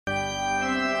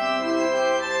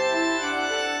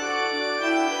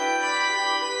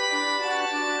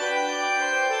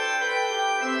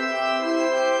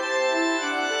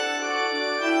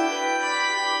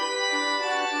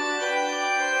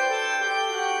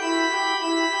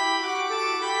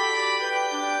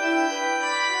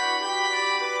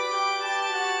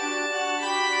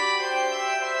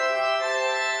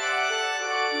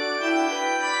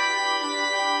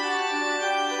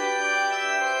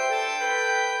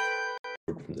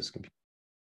from this computer.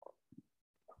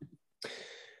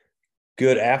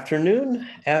 Good afternoon,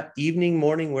 evening,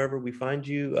 morning, wherever we find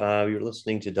you. You're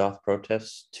listening to Doth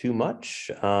Protest Too Much.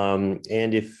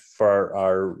 And if for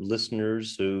our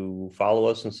listeners who follow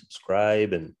us and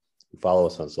subscribe and follow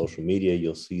us on social media,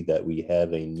 you'll see that we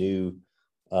have a new,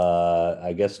 new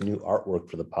artwork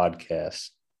for the podcast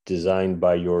designed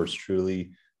by yours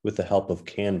truly with the help of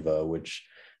Canva, which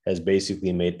has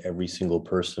basically made every single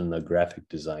person a graphic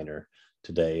designer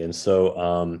today. And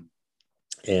so,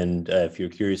 if you're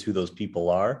curious who those people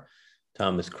are,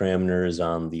 Thomas Cramner is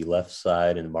on the left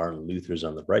side and Martin Luther is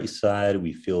on the right side.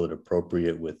 We feel it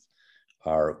appropriate with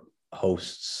our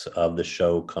hosts of the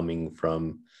show coming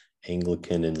from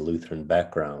Anglican and Lutheran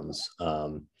backgrounds.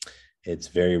 It's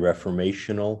very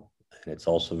reformational, and it's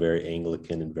also very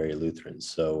Anglican and very Lutheran.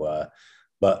 So,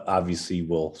 but obviously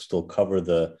we'll still cover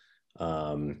the,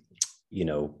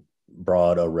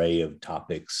 broad array of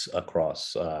topics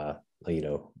across,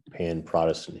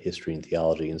 pan-Protestant history and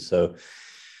theology. And so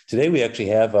today we actually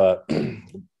have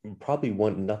probably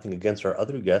nothing against our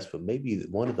other guests, but maybe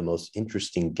one of the most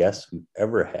interesting guests we've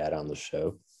ever had on the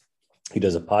show. He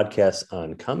does a podcast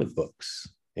on comic books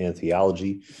and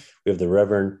theology. We have the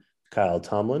Reverend Kyle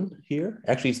Tomlin here.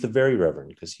 Actually, it's the very Reverend,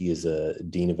 because he is a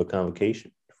dean of a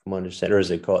convocation, from what I understand. Or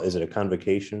is it a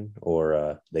convocation,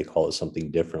 or they call it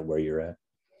something different where you're at?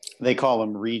 They call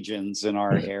them regions in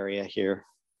our area here.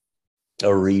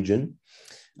 A region.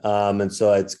 And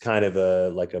so it's kind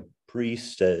of like a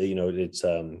priest, it's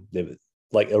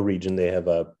like a region. They have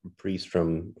a priest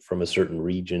from a certain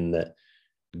region that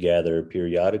gather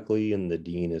periodically, and the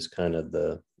dean is kind of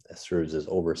serves as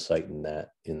oversight in that.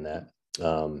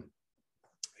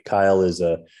 Kyle is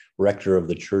a rector of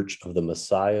the Church of the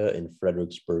Messiah in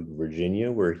Fredericksburg,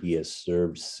 Virginia, where he has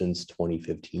served since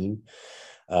 2015.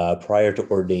 Prior to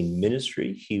ordained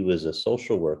ministry, he was a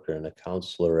social worker and a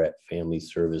counselor at Family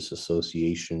Service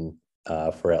Association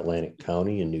for Atlantic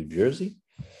County in New Jersey.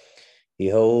 He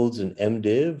holds an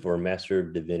MDiv, or Master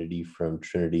of Divinity, from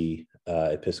Trinity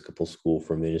Episcopal School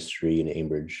for Ministry in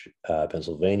Ambridge,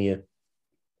 Pennsylvania.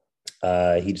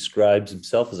 He describes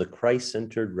himself as a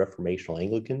Christ-centered reformational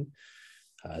Anglican,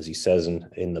 as he says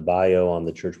in the bio on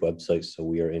the church website, so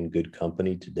we are in good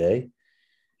company today.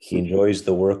 He enjoys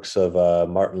the works of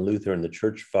Martin Luther and the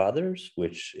Church Fathers,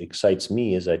 which excites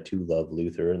me, as I too love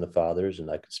Luther and the Fathers,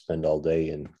 and I could spend all day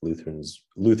in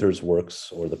Luther's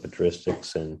works or the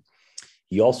patristics. And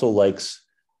he also likes,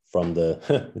 from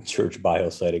the church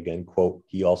bio site again, quote,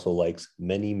 he also likes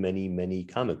many, many, many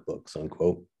comic books,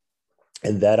 unquote.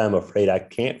 And that I'm afraid I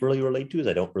can't really relate to, as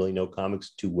I don't really know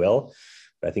comics too well.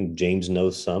 But I think James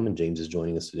knows some, and James is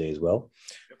joining us today as well.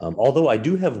 Although I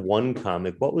do have one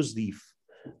comic. What was the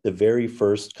very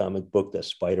first comic book that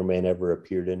Spider-Man ever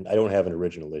appeared in? I don't have an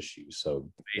original issue, so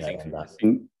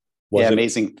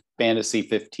Amazing Fantasy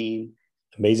 15.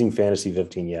 Amazing Fantasy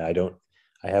 15. Yeah,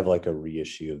 I have like a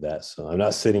reissue of that, so I'm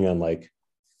not sitting on like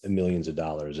millions of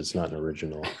dollars. It's not an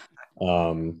original.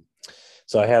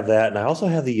 So I have that, and I also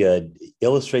have the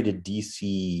illustrated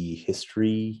DC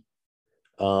history.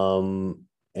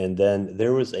 And then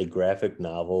there was a graphic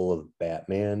novel of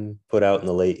Batman put out in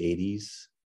the late 80s.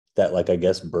 That, like, I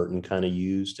guess Burton kind of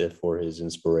used it for his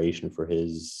inspiration for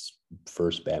his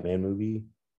first Batman movie.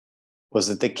 Was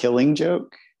it The Killing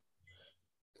Joke?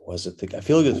 I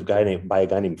feel like it was by a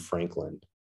guy named Franklin.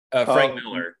 Frank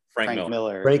Miller. Frank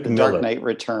Miller. Dark Knight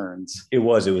Returns. It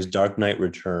was Dark Knight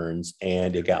Returns,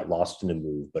 and it got lost in a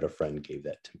move, but a friend gave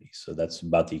that to me. So that's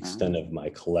about the extent of my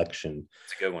collection.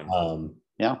 It's a good one.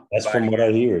 Yeah. That's from what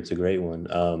I hear. It's a great one.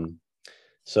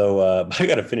 So I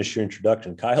got to finish your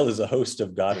introduction. Kyle is a host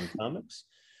of God and Comics,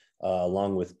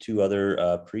 along with two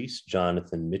other priests,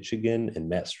 Jonathan Michigan and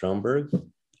Matt Stromberg.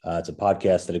 It's a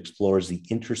podcast that explores the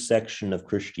intersection of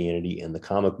Christianity and the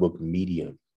comic book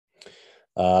medium.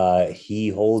 Kyle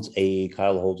holds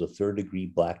a third-degree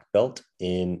black belt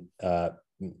in,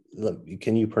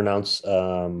 can you pronounce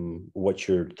what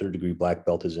your third-degree black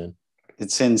belt is in?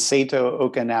 It's in Sato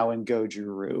Okinawan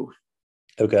Goju-ryu.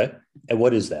 Okay. And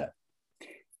what is that?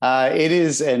 It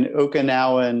is an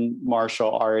Okinawan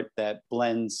martial art that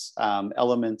blends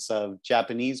elements of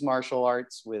Japanese martial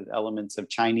arts with elements of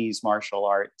Chinese martial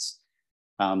arts.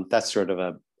 That's sort of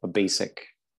a basic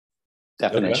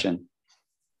definition.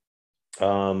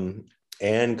 Okay.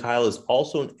 And Kyle is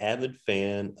also an avid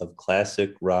fan of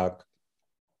classic rock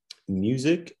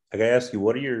music. I gotta ask you,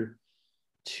 what are your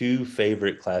two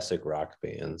favorite classic rock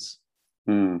bands?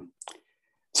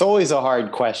 It's always a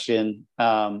hard question.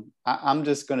 I'm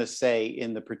just going to say,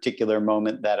 in the particular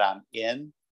moment that I'm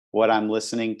in, what I'm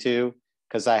listening to,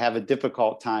 because I have a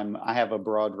difficult time. I have a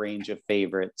broad range of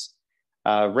favorites.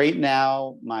 Right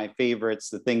now, my favorites,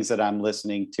 the things that I'm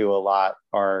listening to a lot,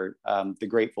 are the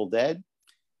Grateful Dead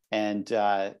and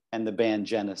the band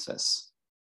Genesis.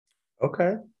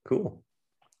 Okay, cool.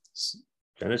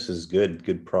 Genesis is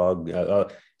good prog. I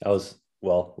was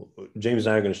James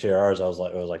and I are going to share ours. I was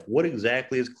like, what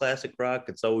exactly is classic rock?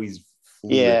 It's always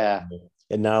fluid. Yeah.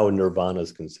 And now Nirvana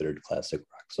is considered classic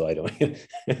rock, so I don't.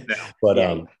 No. But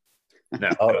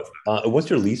Yeah. what's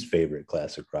your least favorite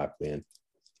classic rock band?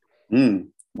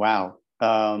 Wow.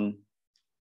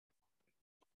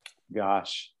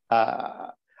 Gosh.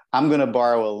 I'm going to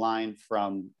borrow a line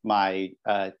from my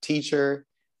teacher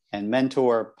and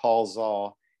mentor, Paul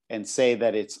Zoll, and say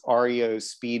that it's REO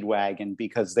Speedwagon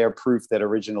because they're proof that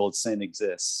original sin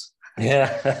exists.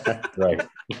 Yeah, right.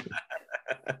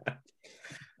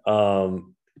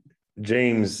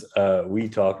 James, we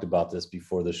talked about this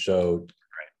before the show. Right.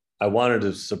 I wanted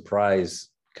to surprise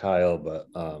Kyle, but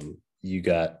you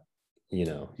got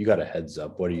a heads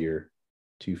up. What are your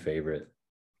two favorite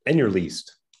and your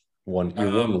least? One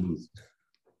least.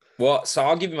 Well, so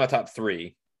I'll give you my top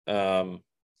three. So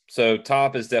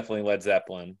top is definitely Led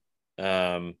Zeppelin.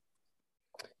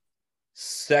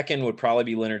 Second would probably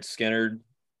be Leonard Skinner,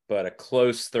 but a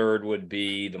close third would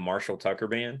be the Marshall Tucker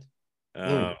Band.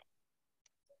 And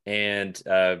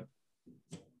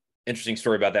interesting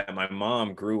story about that. My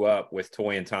mom grew up with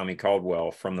Toy and Tommy Caldwell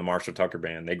from the Marshall Tucker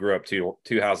Band. They grew up two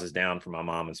houses down from my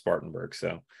mom in Spartanburg.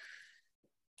 So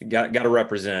got to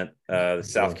represent the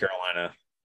South Carolina.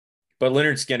 But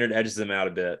Leonard Skinner edges them out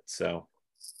a bit. So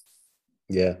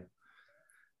yeah.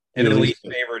 And then least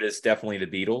favorite is definitely the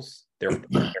Beatles. They're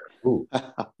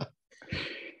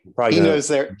he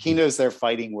knows their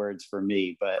fighting words for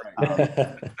me, but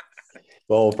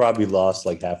well, we'll probably lost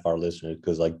like half our listeners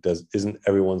because doesn't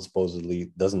everyone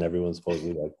supposedly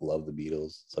like love the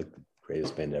Beatles? It's like the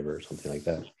greatest band ever or something like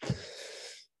that.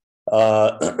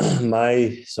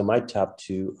 My top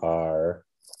two are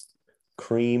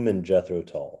Cream and Jethro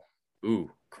Tull.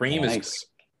 Ooh, Cream is nice.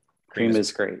 Cream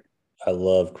is great. I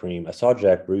love Cream. I saw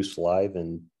Jack Bruce live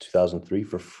in 2003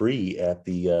 for free at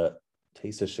the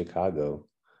Taste of Chicago.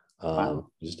 Wow.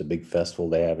 Just a big festival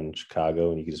they have in Chicago,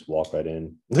 and you could just walk right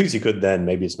in. At least you could then.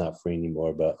 Maybe it's not free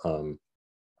anymore, but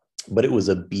it was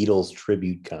a Beatles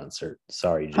tribute concert.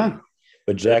 Sorry, Jay.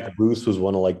 But Jack Bruce was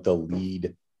one of like the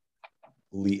lead.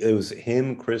 It was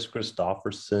him, Chris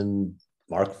Christopherson,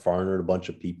 Mark Farner, a bunch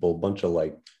of people,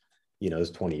 it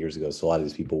was 20 years ago. So a lot of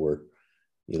these people were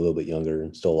a little bit younger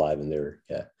and still alive, and they're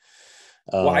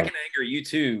well, I can anger you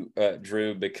too,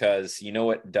 Drew, because you know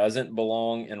what doesn't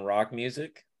belong in rock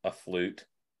music? A flute.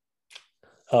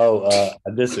 I hard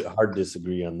to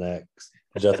disagree on that.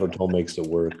 Jethro Tull makes it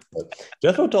work, but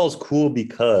Jethro Tull is cool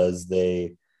because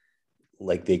they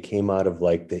came out of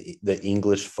like the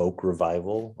English folk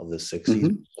revival of the 60s.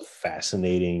 Mm-hmm.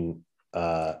 Fascinating.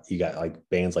 You got like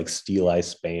bands like Steel Eye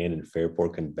Span and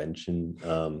Fairport Convention.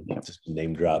 Just to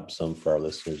name drop some for our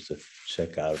listeners to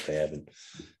check out if they haven't.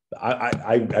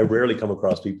 I rarely come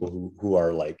across people who've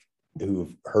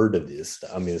heard of this.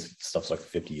 I mean, this stuff's like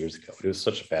 50 years ago. It was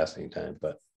such a fascinating time.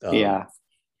 But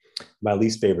my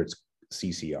least favorite's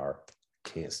CCR.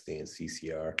 Can't stand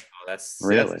CCR. Oh, that's a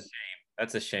shame.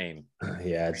 That's a shame.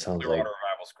 Yeah, it sounds like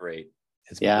Revival's great.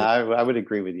 I would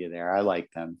agree with you there. I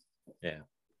like them. Yeah.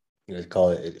 I call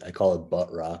it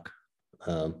butt rock.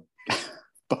 All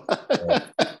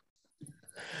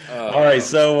right,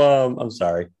 so I'm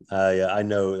sorry. I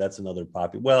know that's another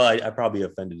popular. Well, I probably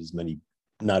offended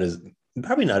not as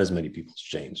many people as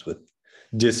James with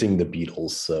dissing the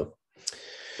Beatles. So,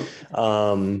 all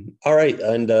right,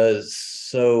 and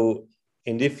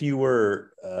if you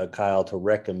were Kyle to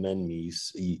recommend me,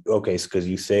 because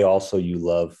you say also you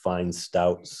love fine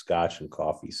stout Scotch and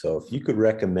coffee. So if you could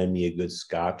recommend me a good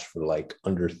Scotch for like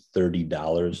under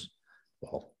 $30,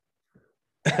 well,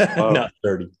 not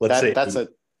 30. Let's say that's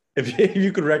if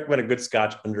you could recommend a good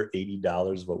Scotch under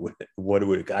 $80, what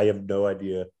would I have no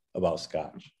idea about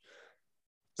Scotch.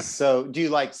 So do you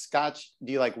like Scotch?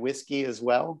 Do you like whiskey as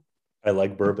well? I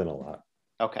like bourbon a lot.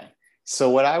 Okay. So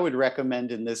what I would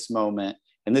recommend in this moment,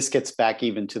 and this gets back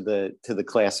even to the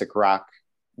classic rock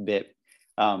bit,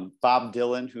 Bob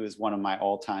Dylan, who is one of my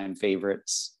all-time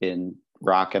favorites in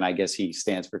rock, and I guess he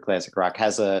stands for classic rock,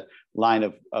 has a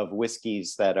line of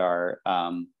whiskeys that are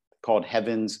called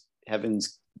Heaven's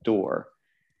Door.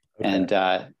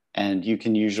 Okay. And you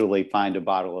can usually find a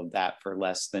bottle of that for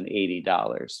less than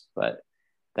 $80, but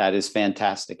that is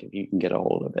fantastic if you can get a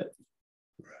hold of it.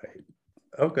 Right.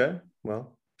 Okay.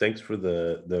 Well, thanks for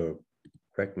the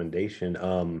recommendation.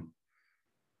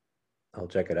 I'll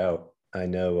check it out. I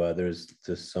know there's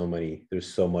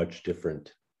so much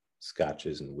different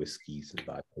scotches and whiskeys and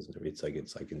vodkas and everything.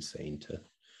 It's like insane to.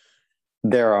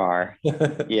 There are,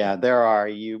 yeah, there are.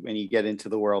 When you get into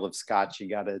the world of scotch, you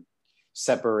got to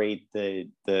separate the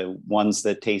ones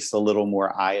that taste a little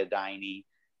more iodine-y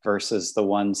versus the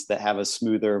ones that have a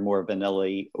smoother, more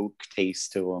vanilla oak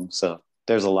taste to them. So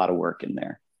there's a lot of work in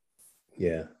there.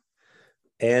 Yeah.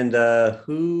 And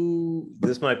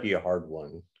this might be a hard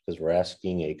one because we're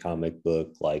asking a comic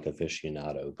book like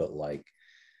aficionado, but like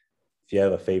if you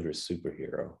have a favorite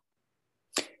superhero.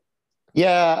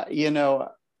 Yeah,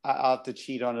 I'll have to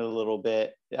cheat on it a little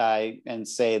bit and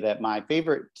say that my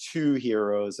favorite two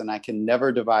heroes, and I can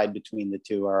never divide between the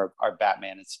two, are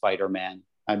Batman and Spider-Man.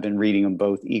 I've been reading them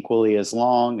both equally as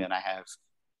long, and I have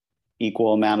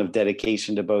equal amount of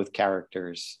dedication to both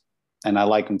characters. And I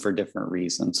like them for different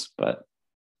reasons, but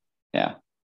yeah.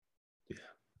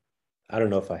 I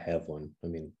don't know if I have one. I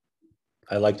mean,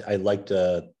 I liked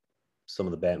some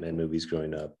of the Batman movies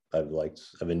growing up.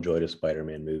 I've enjoyed a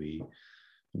Spider-Man movie,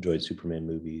 enjoyed Superman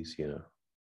movies,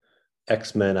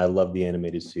 X-Men, I love the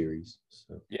animated series.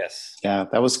 So. Yes. Yeah,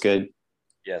 that was good.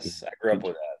 Yes, I grew up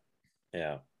with that.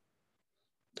 Yeah.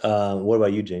 What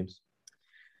about you, James?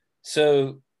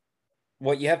 So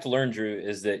what you have to learn, Drew,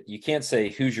 is that you can't say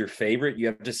who's your favorite. You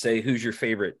have to say who's your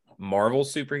favorite Marvel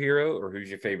superhero or who's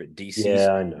your favorite DC.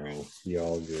 Yeah, I know. You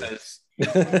all do.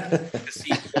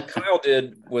 See, what Kyle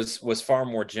did was far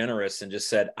more generous and just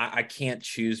said, I can't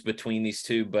choose between these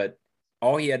two, but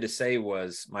all he had to say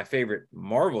was my favorite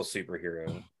Marvel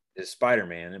superhero is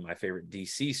Spider-Man and my favorite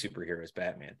DC superhero is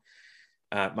Batman.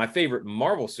 My favorite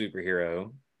Marvel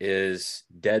superhero is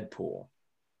Deadpool.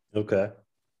 Okay.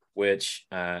 Which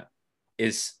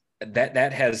is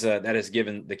that has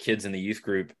given the kids in the youth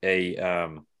group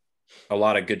a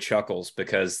lot of good chuckles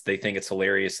because they think it's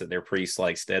hilarious that their priest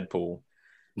likes Deadpool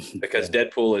because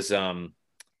Deadpool is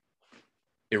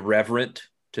irreverent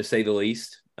to say the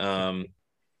least.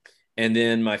 And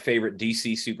then my favorite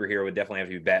DC superhero would definitely have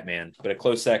to be Batman, but a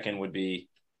close second would be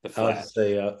the Flash.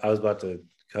 I was about to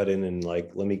cut in and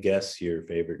let me guess your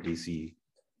favorite DC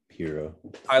hero.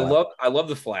 I love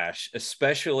the Flash,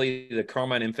 especially the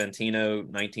Carmine Infantino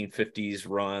 1950s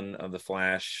run of the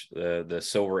Flash, the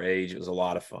Silver Age. It was a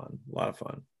lot of fun.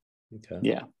 Okay.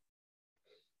 Yeah.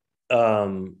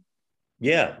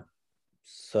 Yeah.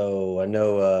 So I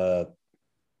know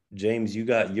James, you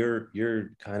got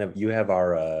you have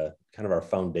our kind of our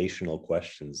foundational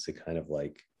questions to kind of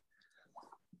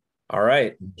all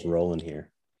right, rolling here.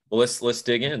 Well, let's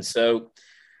dig in. So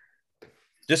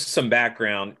just some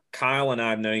background. Kyle and I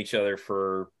have known each other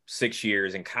for 6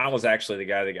 years, and Kyle was actually the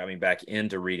guy that got me back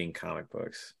into reading comic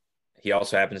books. He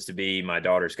also happens to be my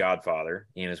daughter's godfather.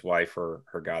 He and his wife are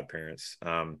her godparents.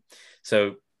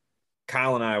 So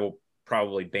Kyle and I will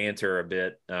probably banter a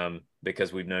bit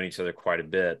because we've known each other quite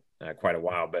a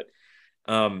while. But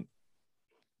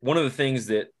one of the things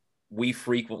that we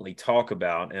frequently talk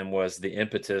about and was the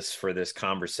impetus for this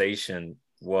conversation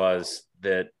was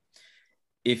that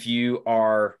if you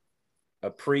are a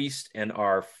priest and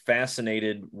are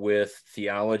fascinated with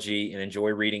theology and enjoy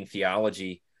reading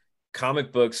theology,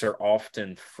 comic books are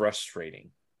often frustrating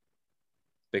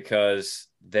because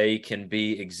they can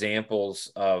be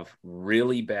examples of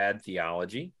really bad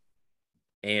theology.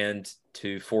 And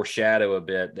to foreshadow a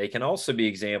bit, they can also be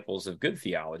examples of good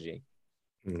theology.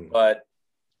 But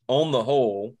on the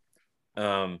whole,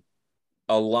 a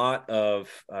lot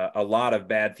of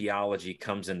bad theology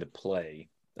comes into play.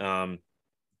 And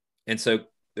so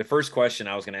the first question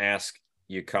I was going to ask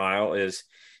you, Kyle, is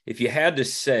if you had to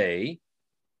say,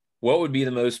 what would be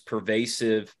the most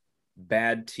pervasive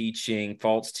bad teaching,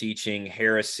 false teaching,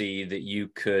 heresy that you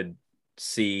could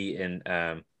see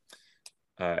and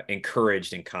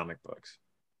encouraged in comic books?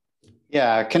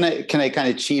 Yeah, can I kind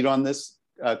of cheat on this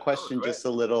question just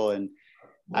a little? And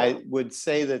I would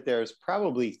say that there's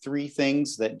probably three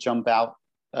things that jump out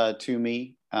to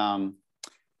me.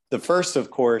 The first, of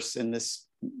course, and this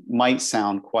might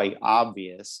sound quite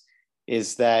obvious,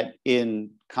 is that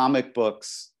in comic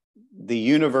books, the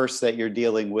universe that you're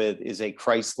dealing with is a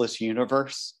Christless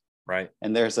universe. Right.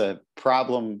 And there's a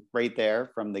problem right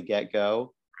there from the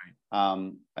get-go.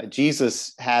 Right.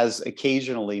 Jesus has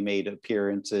occasionally made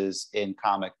appearances in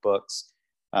comic books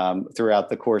throughout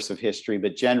the course of history,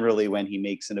 but generally when he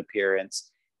makes an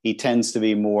appearance, he tends to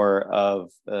be more of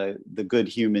the good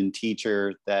human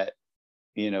teacher that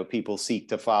people seek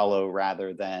to follow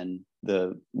rather than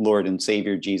the Lord and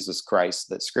Savior Jesus Christ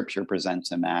that Scripture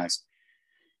presents him as.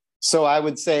 So I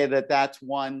would say that that's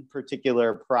one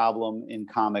particular problem in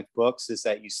comic books, is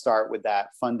that you start with that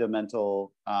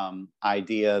fundamental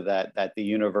idea that the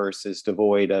universe is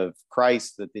devoid of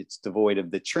Christ, that it's devoid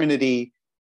of the Trinity,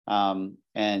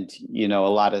 And, you know, a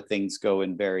lot of things go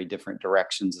in very different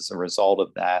directions as a result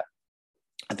of that.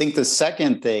 I think the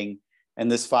second thing, and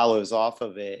this follows off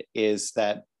of it, is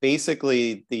that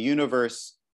basically the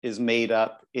universe is made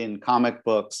up in comic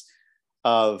books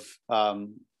of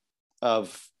a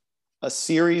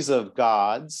series of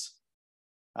gods,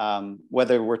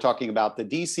 whether we're talking about the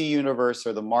DC universe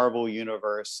or the Marvel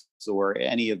universe or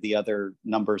any of the other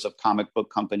numbers of comic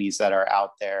book companies that are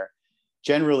out there.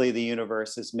 Generally, the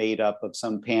universe is made up of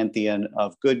some pantheon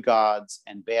of good gods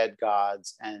and bad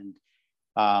gods. And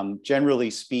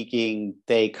generally speaking,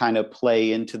 they kind of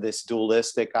play into this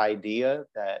dualistic idea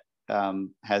that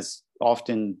has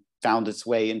often found its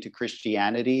way into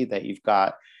Christianity, that you've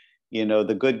got, you know,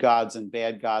 the good gods and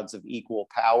bad gods of equal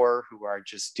power who are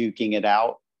just duking it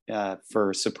out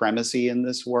for supremacy in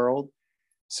this world.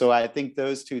 So I think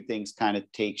those two things kind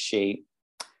of take shape.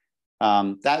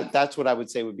 That's what I would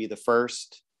say would be the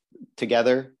first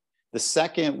together. The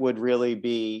second would really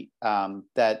be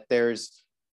that there's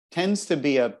tends to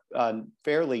be a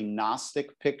fairly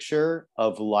Gnostic picture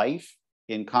of life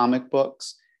in comic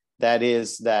books. That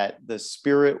is that the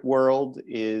spirit world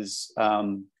is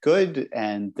good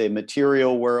and the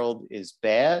material world is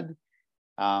bad.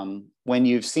 When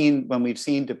we've seen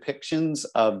depictions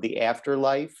of the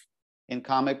afterlife in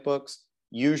comic books,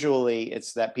 usually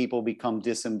it's that people become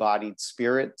disembodied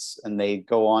spirits and they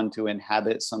go on to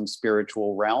inhabit some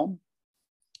spiritual realm,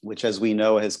 which, as we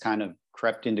know, has kind of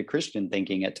crept into Christian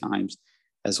thinking at times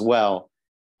as well.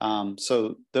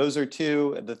 So those are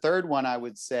two. The third one I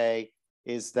would say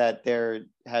is that there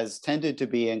has tended to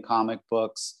be in comic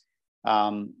books,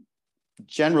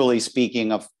 generally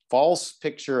speaking, a false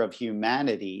picture of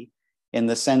humanity, in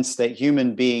the sense that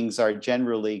human beings are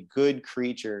generally good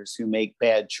creatures who make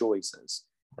bad choices.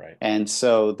 Right. And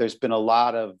so there's been a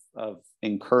lot of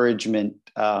encouragement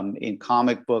in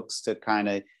comic books to kind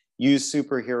of use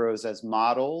superheroes as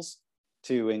models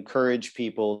to encourage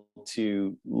people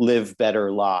to live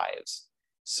better lives.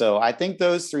 So I think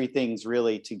those three things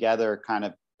really together kind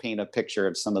of paint a picture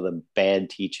of some of the bad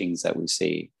teachings that we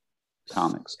see in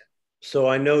comics. So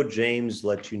I know James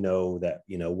let you know that,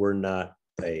 you know, we're not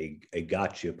a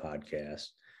gotcha podcast.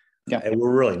 Yeah. And we're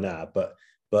really not, but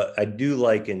I do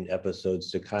like in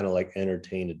episodes to kind of like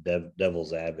entertain a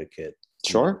devil's advocate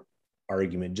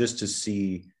argument, just to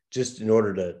see, just in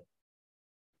order to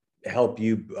help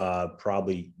you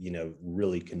probably, you know,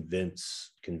 really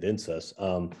convince us.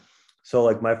 So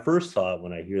like my first thought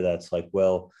when I hear that's like,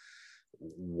 well,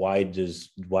 why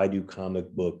do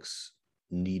comic books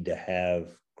need to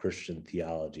have Christian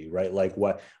theology, right? Like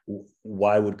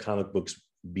why would comic books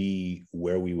be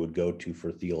where we would go to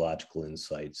for theological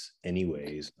insights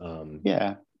anyways?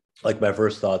 Like my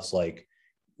first thoughts, like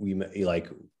like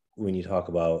when you talk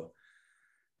about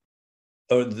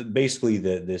basically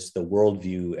the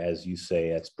worldview, as you say,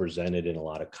 that's presented in a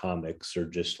lot of comics, or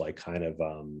just like kind of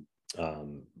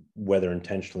whether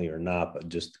intentionally or not, but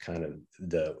just kind of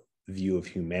the view of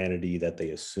humanity that they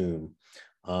assume.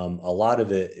 A lot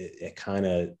of it kind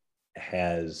of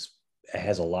has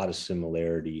a lot of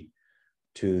similarity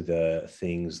to the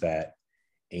things that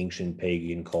ancient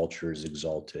pagan cultures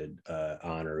exalted,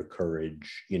 honor,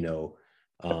 courage, you know,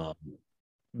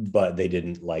 but they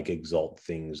didn't like exalt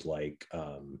things like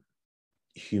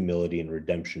humility and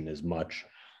redemption as much.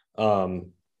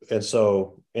 And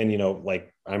so, and, you know,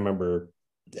 like I remember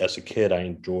as a kid, I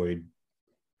enjoyed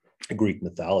Greek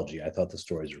mythology. I thought the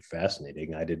stories were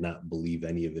fascinating. I did not believe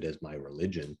any of it as my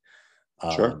religion.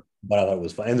 But I thought it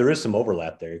was fun. And there is some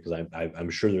overlap there, because I'm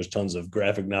sure there's tons of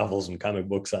graphic novels and comic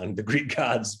books on the Greek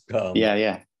gods.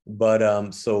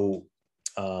 But so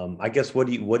I guess what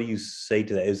do you say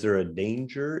to that? Is there a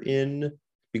danger in,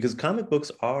 because comic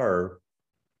books are,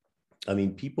 I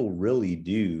mean, people really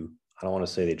do, I don't want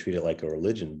to say they treat it like a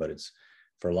religion, but it's,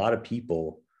 for a lot of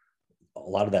people, a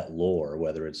lot of that lore,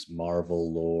 whether it's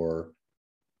Marvel lore,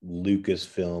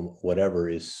 Lucasfilm, whatever,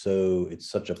 it's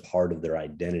such a part of their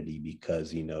identity,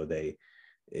 because, you know,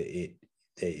 it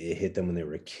hit them when they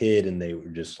were a kid, and they were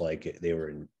just like, they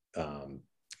were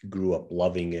grew up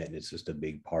loving it, and it's just a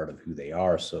big part of who they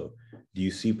are. So do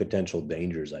you see potential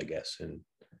dangers, I guess, in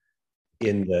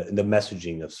the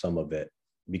messaging of some of it,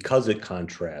 because it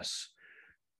contrasts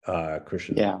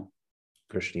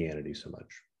Christianity so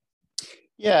much?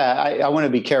 I want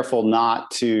to be careful not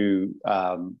to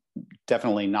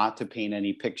definitely not to paint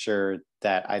any picture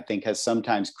that I think has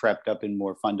sometimes crept up in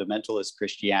more fundamentalist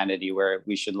Christianity, where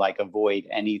we should like avoid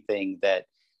anything that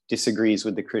disagrees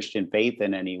with the Christian faith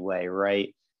in any way,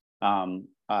 right?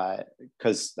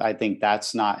 Because I think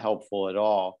that's not helpful at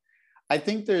all. I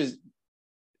think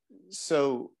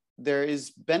there is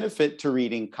benefit to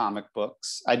reading comic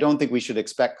books. I don't think we should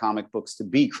expect comic books to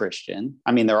be Christian.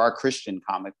 I mean, there are Christian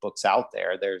comic books out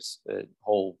there. There's a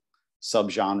whole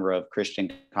subgenre of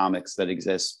Christian comics that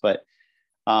exists, but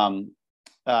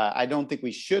I don't think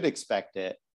we should expect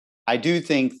it. I do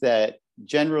think that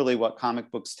generally what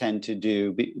comic books tend to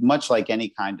do, much like any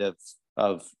kind of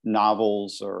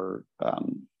novels or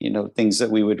things that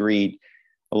we would read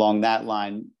along that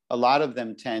line, a lot of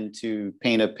them tend to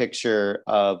paint a picture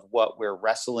of what we're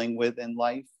wrestling with in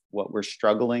life, what we're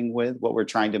struggling with, what we're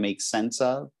trying to make sense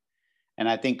of. And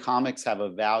I think comics have a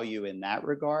value in that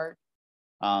regard.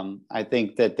 I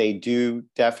think that they do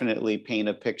definitely paint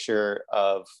a picture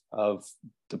of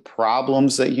the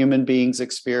problems that human beings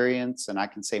experience. And I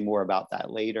can say more about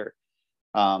that later.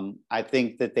 I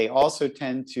think that they also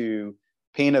tend to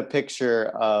paint a picture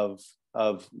of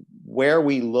where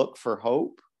we look for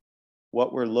hope,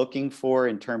 what we're looking for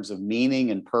in terms of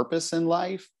meaning and purpose in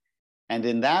life. And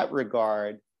in that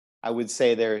regard, I would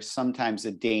say there's sometimes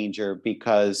a danger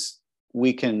because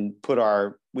we can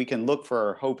look for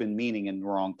our hope and meaning in the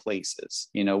wrong places.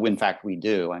 In fact, we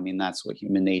do. I mean, that's what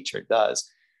human nature does.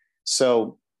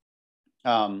 So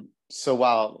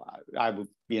while I would,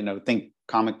 think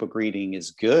comic book reading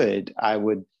is good, I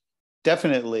would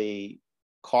definitely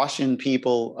caution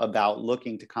people about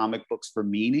looking to comic books for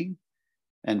meaning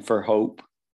and for hope,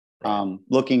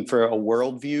 looking for a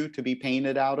worldview to be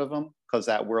painted out of them, because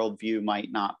that worldview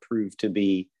might not prove to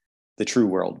be the true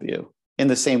worldview. In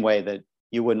the same way that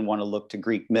you wouldn't want to look to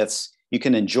Greek myths. You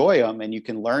can enjoy them and you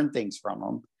can learn things from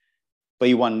them, but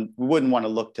you wouldn't want to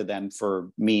look to them for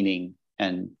meaning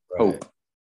and hope.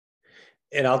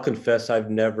 And I'll confess, I've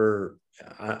never,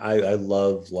 I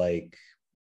love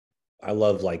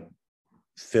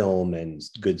film and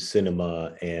good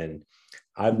cinema, and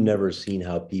I've never seen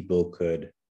how people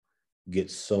could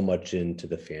get so much into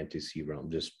the fantasy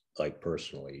realm, just like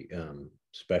personally,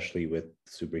 especially with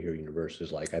superhero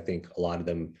universes. Like, I think a lot of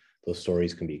them, those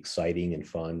stories can be exciting and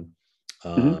fun,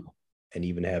 and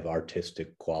even have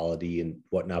artistic quality and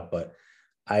whatnot. But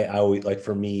I always, like,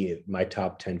 for me, my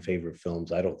top 10 favorite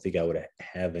films, I don't think I would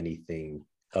have anything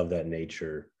of that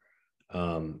nature.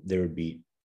 It'd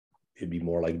be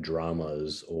more like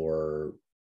dramas or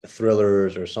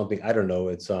thrillers or something. I don't know.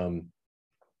 It's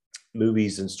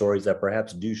movies and stories that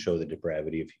perhaps do show the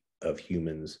depravity of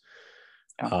humans.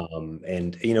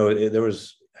 And there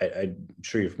was, I'm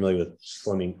sure you're familiar with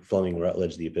Fleming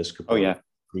Rutledge, the Episcopal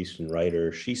priest and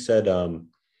writer. She said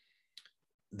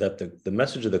that the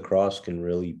message of the cross can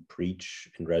really preach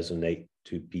and resonate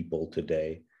to people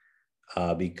today,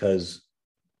 because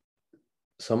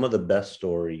some of the best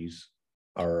stories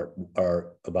are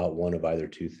about one of either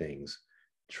two things: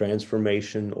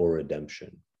 transformation or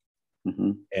redemption.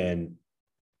 And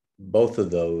both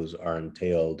of those are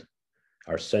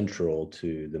central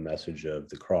to the message of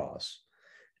the cross.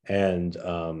 And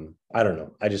I don't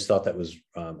know, I just thought that was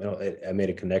I made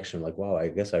a connection, like, wow, I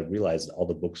guess I realized all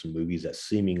the books and movies that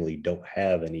seemingly don't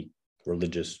have any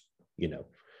religious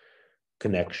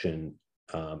connection,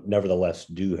 nevertheless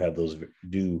do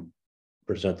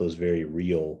present those very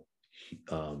real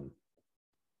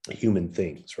human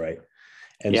things, right?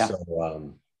 And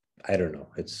so I don't know,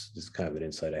 it's just kind of an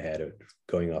insight I had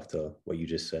going off to what you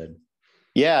just said.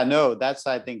 Yeah, no,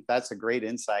 I think that's a great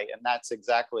insight. And that's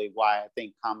exactly why I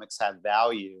think comics have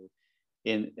value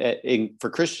in for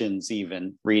Christians,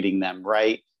 even reading them,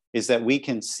 right? Is that we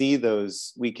can see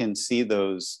those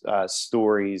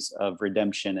stories of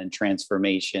redemption and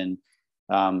transformation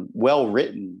well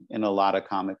written in a lot of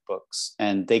comic books.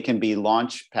 And they can be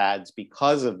launch pads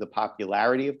because of the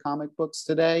popularity of comic books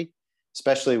today,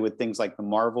 especially with things like the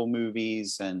Marvel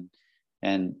movies and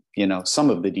some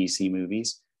of the DC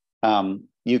movies.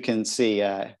 You can see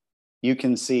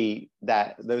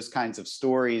that those kinds of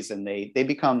stories, and they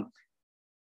become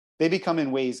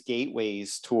in ways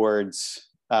gateways towards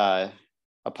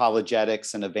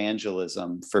apologetics and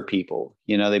evangelism for people.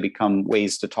 They become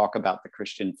ways to talk about the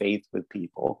Christian faith with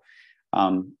people.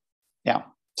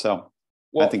 So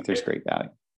I think there's great value.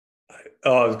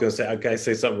 Oh, I was going to say, can I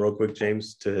say something real quick,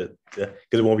 James, because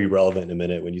it won't be relevant in a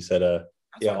minute, when you said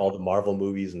all the Marvel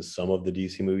movies and some of the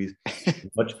DC movies.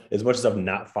 As much as I've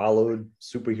not followed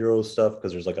superhero stuff,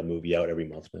 because there's like a movie out every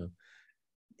month now,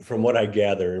 from what I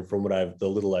gather and from the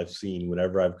little I've seen,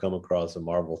 whenever I've come across a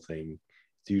Marvel thing,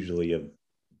 it's usually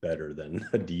better than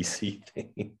a DC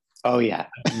thing. Oh yeah.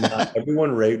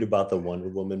 Everyone raved about the Wonder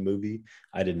Woman movie.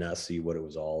 I did not see what it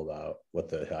was all about, what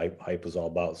the hype was all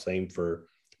about. Same for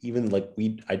even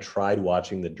I tried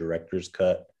watching the director's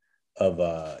cut of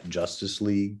Justice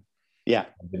League. Yeah,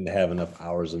 I didn't have enough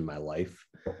hours in my life,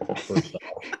 first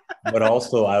off. But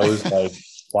also I was like,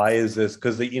 Why is this?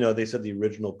 Because they said the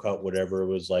original cut, whatever,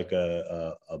 was like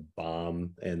a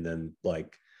bomb, and then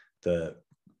like the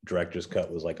director's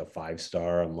cut was like a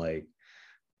 5-star. I'm like,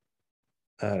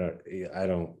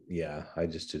 yeah, I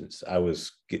just didn't. I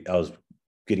was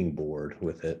getting bored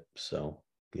with it, so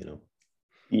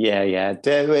Yeah,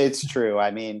 it's true.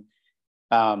 I mean,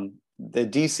 the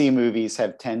DC movies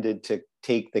have tended to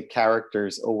take the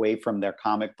characters away from their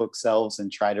comic book selves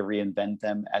and try to reinvent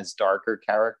them as darker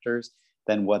characters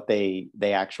than what they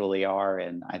actually are.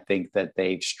 And I think that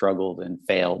they've struggled and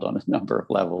failed on a number of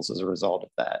levels as a result of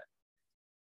that.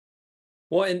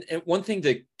 Well, and one thing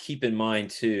to keep in mind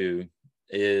too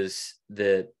is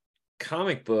that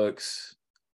comic books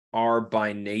are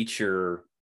by nature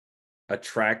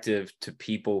attractive to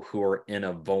people who are in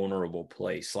a vulnerable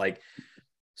place. Like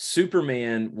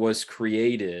Superman was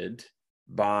created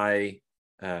by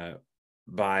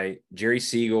Jerry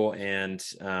Siegel and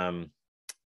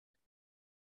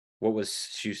what was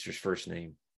Schuster's first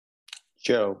name?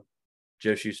 Joe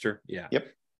Schuster. Yeah. Yep.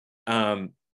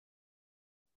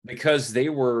 Because they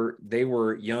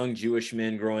were young Jewish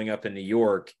men growing up in New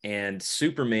York, and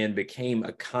Superman became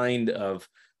a kind of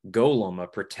golem, a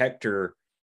protector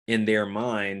in their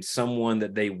mind, someone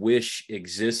that they wish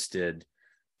existed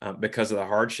because of the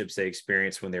hardships they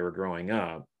experienced when they were growing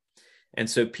up. And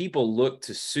so people look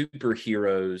to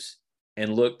superheroes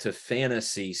and look to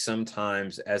fantasy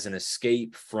sometimes as an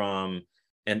escape from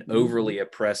an overly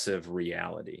oppressive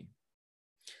reality.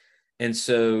 And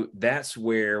so that's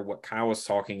where what Kyle was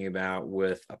talking about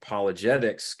with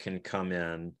apologetics can come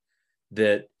in,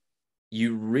 that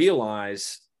you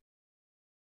realize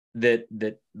that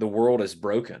the world is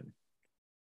broken.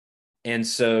 And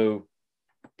so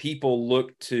people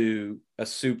look to a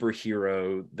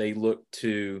superhero, they look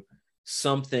to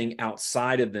something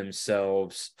outside of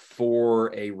themselves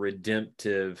for a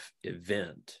redemptive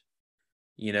event,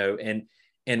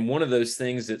 and one of those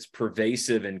things that's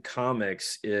pervasive in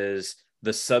comics is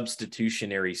the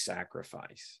substitutionary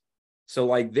sacrifice. So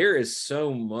like there is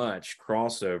so much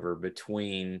crossover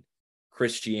between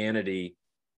Christianity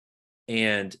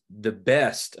and the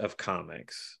best of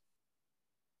comics,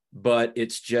 but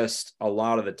it's just a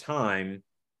lot of the time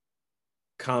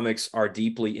comics are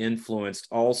deeply influenced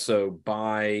also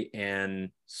by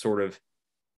an sort of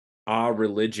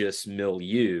religious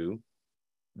milieu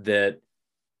that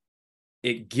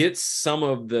it gets some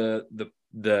of the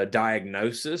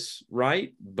diagnosis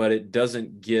right, but it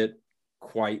doesn't get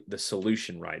quite the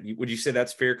solution right. Would you say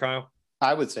that's fair, Kyle?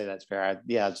 I would say that's fair.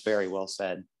 Yeah, it's very well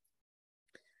said.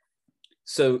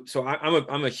 So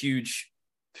I'm a huge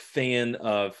fan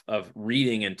of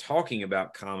reading and talking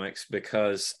about comics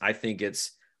because I think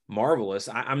it's marvelous.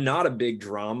 I'm not a big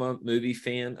drama movie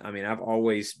fan. I mean, I've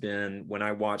always been, when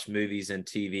I watch movies and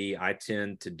TV, I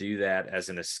tend to do that as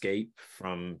an escape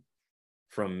from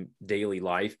daily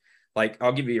life. Like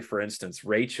I'll give you, for instance,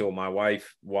 Rachel, my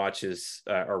wife, watched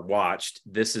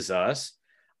This Is Us.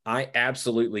 I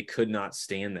absolutely could not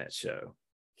stand that show.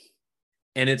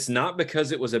 And it's not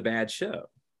because it was a bad show.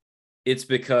 It's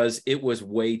because it was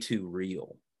way too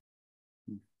real.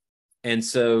 And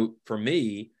so for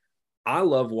me, I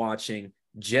love watching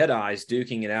Jedis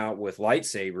duking it out with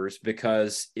lightsabers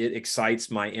because it excites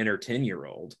my inner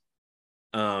 10-year-old.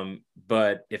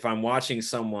 But if I'm watching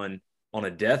someone on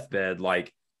a deathbed,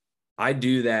 like I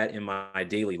do that in my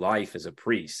daily life as a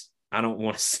priest, I don't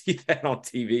want to see that on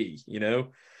TV,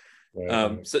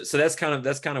 Right. So that's kind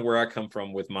of where I come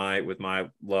from with my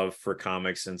love for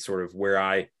comics and sort of where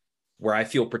I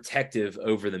feel protective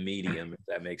over the medium, if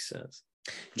that makes sense.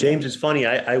 James, it's funny.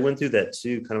 I went through that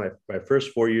too. Kind of my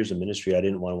first 4 years of ministry, I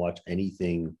didn't want to watch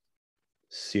anything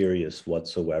serious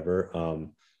whatsoever.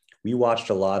 We watched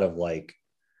a lot of like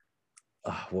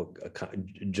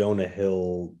Jonah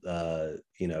Hill,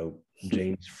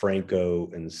 James Franco,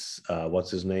 and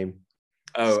what's his name?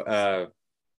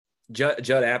 Judd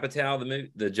Apatow,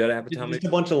 the Judd Apatow movie. Just a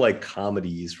bunch of like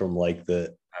comedies from like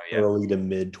the early to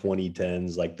mid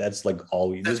 2010s. Like that's like all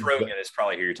we. Seth Rogen is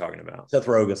probably who you're talking about. Seth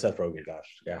Rogen.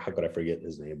 Gosh, yeah, how could I forget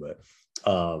his name? But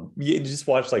you just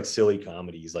watch like silly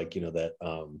comedies, like that.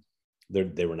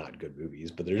 They were not good movies,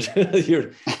 but they're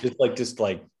you're just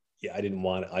like yeah. I didn't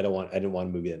want a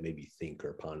movie that made me think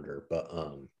or ponder. But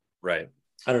right.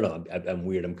 I don't know. I'm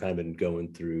weird. I'm kind of been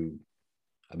going through.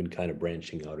 I've been kind of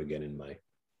branching out again in my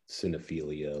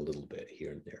cinephilia a little bit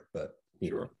here and there, but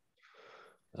sure.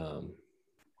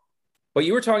 But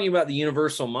you were talking about the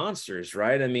universal monsters,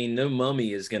 right? I mean, no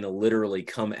mummy is going to literally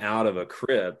come out of a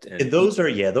crypt. And those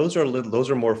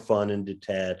are more fun and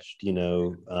detached.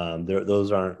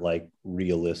 Those aren't like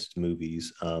realist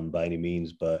movies by any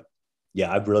means, but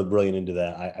Yeah, I'm really brilliant into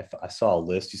that. I saw a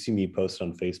list. You see me post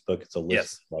on Facebook. It's a list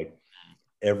Yes. of like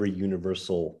every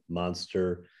Universal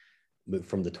monster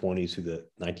from the 20s to the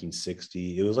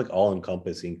 1960s. It was like all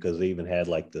encompassing because they even had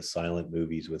like the silent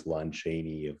movies with Lon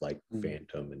Chaney of like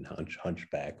Phantom and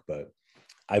Hunchback. But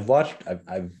I've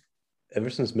ever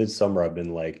since Midsummer, I've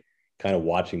been like kind of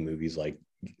watching movies, like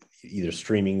either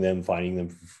streaming them, finding them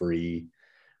for free,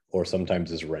 or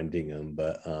sometimes just renting them.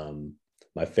 But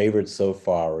my favorites so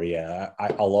far, yeah,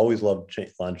 I'll always love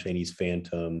Lon Chaney's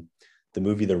Phantom, the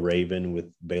movie The Raven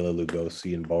with Bela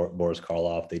Lugosi and Boris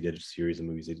Karloff. They did a series of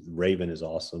movies. Raven is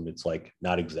awesome. It's like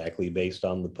not exactly based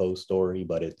on the Poe story,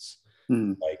 but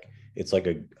like it's like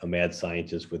a mad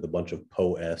scientist with a bunch of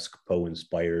Poe-esque,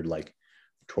 Poe-inspired like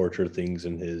torture things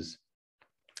in his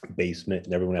basement,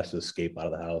 and everyone has to escape out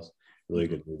of the house. Really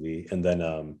good movie. And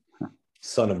then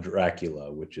Son of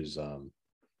Dracula, which was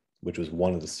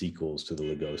one of the sequels to the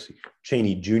Lugosi.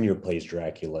 Chaney Jr. plays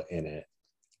Dracula in it,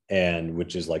 and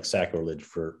which is like sacrilege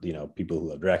for people who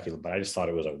love Dracula. But I just thought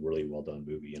it was a really well done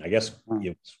movie, and I guess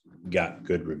it got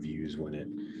good reviews when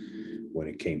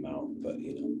it came out. But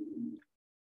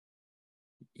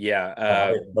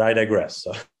Yeah. but I digress.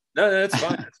 So. No, that's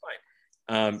fine. That's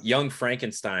fine. Young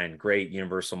Frankenstein, great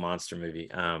Universal monster movie.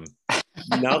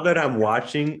 Now that I'm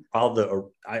watching all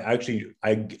I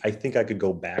think I could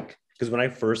go back, because when I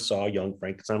first saw Young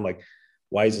Frankenstein, I'm like,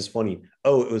 why is this funny?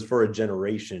 Oh, it was for a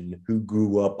generation who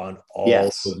grew up on all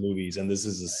those movies, and this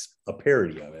is a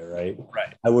parody of it, right?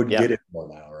 Right. I would get it more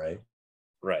now, right?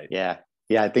 Right. Yeah.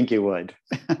 I think you would.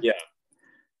 Yeah.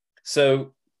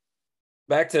 So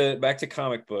back to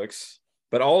comic books,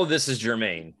 but all of this is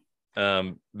germane.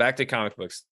 Back to comic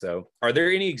books, though. Are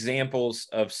there any examples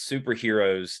of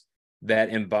superheroes that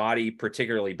embody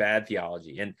particularly bad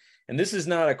theology? And this is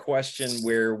not a question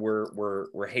where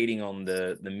we're hating on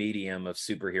the medium of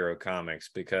superhero comics,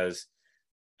 because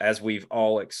as we've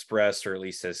all expressed, or at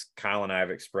least as Kyle and I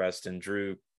have expressed, and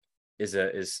Drew is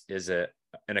an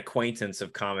acquaintance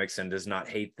of comics and does not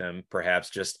hate them, perhaps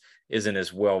just isn't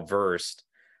as well versed.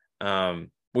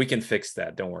 We can fix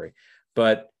that, don't worry.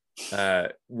 But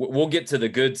we'll get to the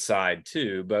good side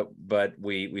too, but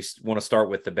we want to start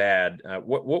with the bad.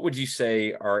 What would you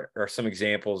say are some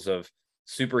examples of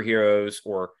superheroes,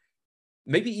 or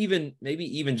maybe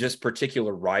even just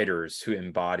particular writers who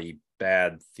embody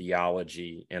bad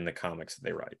theology in the comics that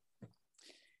they write?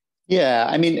 Yeah,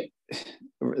 I mean,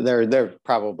 there are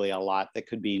probably a lot that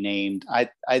could be named. I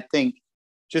think,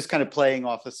 just kind of playing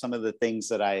off of some of the things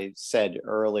that I said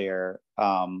earlier,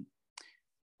 the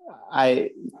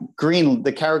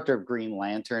character of Green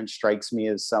Lantern strikes me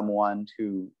as someone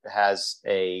who has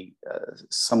a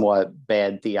somewhat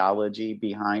bad theology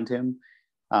behind him.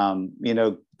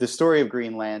 The story of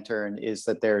Green Lantern is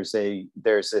that there's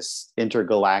this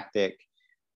intergalactic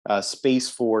space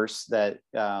force that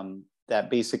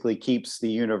basically keeps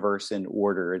the universe in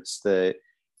order. It's the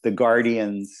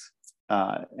Guardians,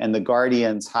 and the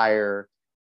Guardians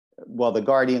the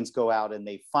Guardians go out and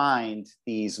they find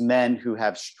these men who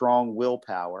have strong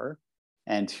willpower,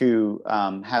 and who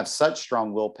have such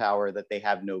strong willpower that they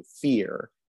have no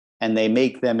fear. And they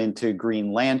make them into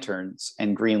Green Lanterns.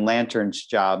 And Green Lantern's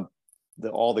job,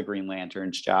 all the Green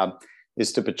Lantern's job,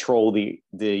 is to patrol the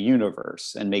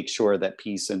universe and make sure that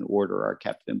peace and order are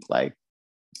kept in play.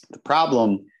 The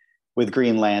problem with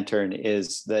Green Lantern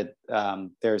is that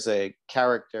there's a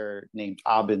character named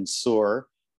Abin Sur,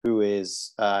 who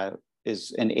is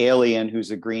an alien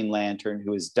who's a Green Lantern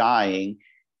who is dying.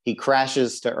 He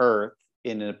crashes to Earth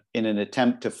in an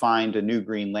attempt to find a new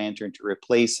Green Lantern to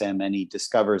replace him, and he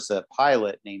discovers a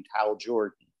pilot named Hal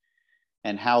Jordan.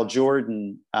 And Hal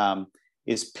Jordan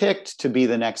is picked to be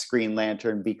the next Green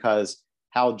Lantern because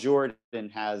Hal Jordan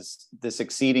has this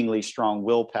exceedingly strong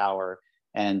willpower,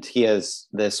 and he has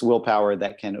this willpower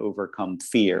that can overcome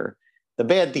fear. The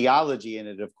bad theology in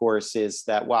it, of course, is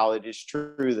that while it is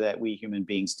true that we human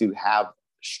beings do have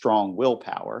strong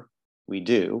willpower, we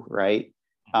do, right?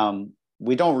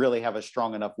 We don't really have a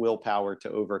strong enough willpower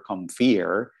to overcome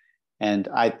fear. And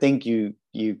I think you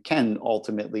can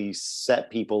ultimately set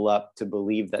people up to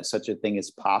believe that such a thing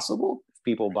is possible if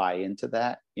people buy into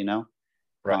that,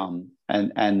 Right.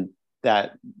 And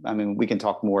that, I mean, we can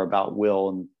talk more about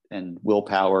will and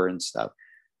willpower and stuff.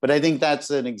 But I think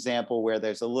that's an example where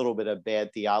there's a little bit of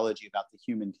bad theology about the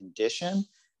human condition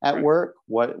at work.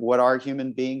 What are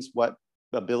human beings? What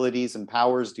abilities and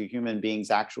powers do human beings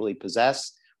actually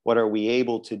possess? What are we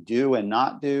able to do and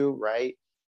not do, right?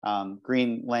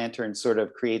 Green Lantern sort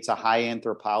of creates a high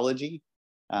anthropology,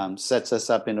 sets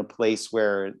us up in a place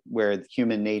where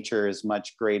human nature is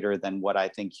much greater than what I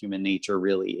think human nature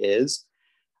really is.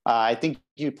 I think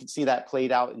you can see that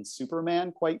played out in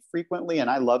Superman quite frequently, and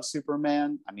I love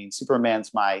Superman. I mean,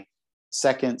 Superman's my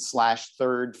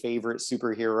second/third favorite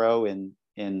superhero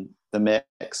in the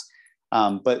mix.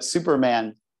 But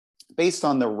Superman, based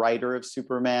on the writer of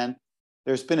Superman,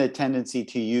 there's been a tendency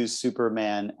to use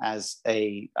Superman as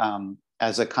a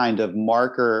kind of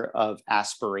marker of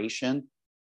aspiration,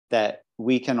 that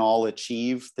we can all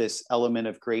achieve this element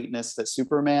of greatness that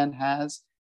Superman has.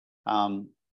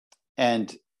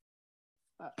 And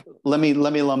let me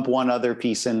lump one other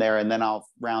piece in there, and then I'll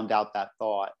round out that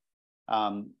thought.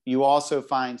 You also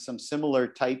find some similar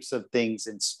types of things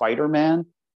in Spider-Man.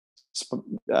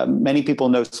 Many people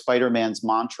know Spider-Man's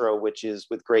mantra, which is,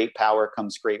 with great power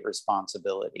comes great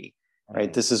responsibility,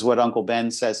 right? This is what Uncle Ben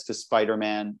says to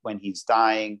Spider-Man when he's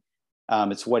dying.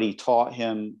 It's what he taught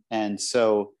him. And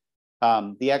so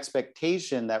the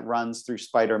expectation that runs through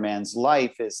Spider-Man's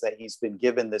life is that he's been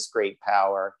given this great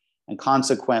power, and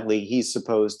consequently, he's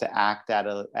supposed to act at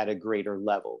a greater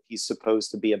level. He's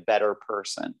supposed to be a better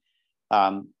person.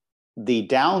 The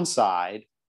downside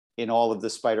in all of the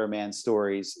Spider-Man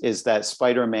stories is that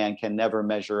Spider-Man can never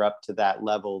measure up to that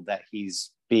level that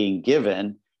he's being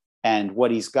given. And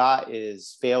what he's got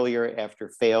is failure after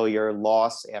failure,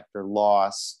 loss after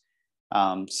loss.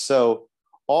 So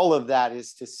all of that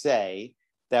is to say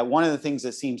that one of the things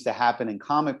that seems to happen in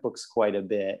comic books quite a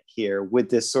bit here, with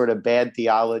this sort of bad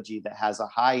theology that has a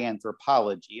high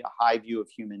anthropology, a high view of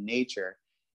human nature,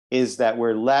 is that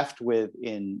we're left with,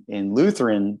 in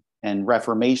Lutheran and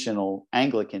Reformational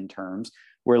Anglican terms,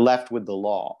 we're left with the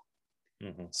law.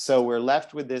 Mm-hmm. So we're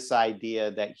left with this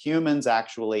idea that humans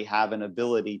actually have an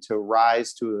ability to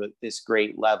rise to this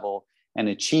great level and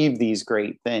achieve these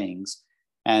great things.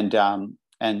 And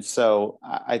so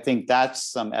I think that's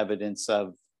some evidence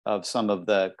of some of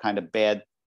the kind of bad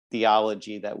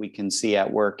theology that we can see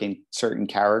at work in certain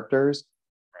characters.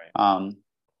 Right.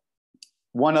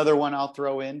 One other one I'll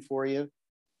throw in for you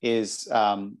is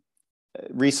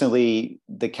recently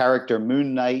the character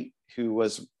Moon Knight, who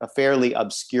was a fairly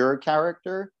obscure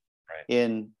character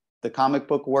in the comic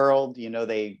book world. You know,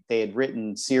 they had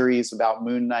written series about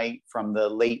Moon Knight from the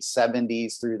late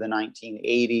 70s through the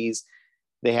 1980s.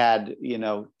 They had, you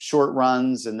know, short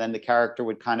runs, and then the character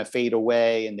would kind of fade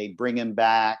away and they'd bring him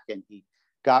back, and he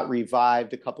got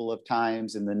revived a couple of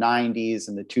times in the 90s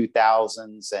and the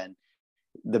 2000s. And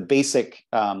the basic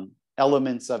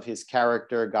elements of his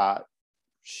character got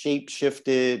shape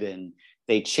shifted, and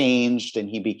they changed, and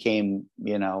he became,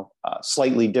 you know,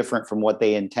 slightly different from what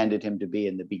they intended him to be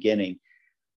in the beginning.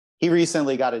 He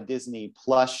recently got a Disney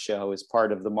Plus show as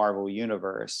part of the Marvel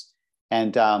Universe.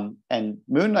 And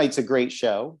Moon Knight's a great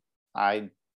show. I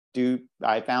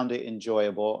found it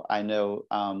enjoyable. I know,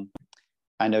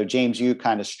 James, you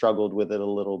kind of struggled with it a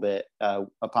little bit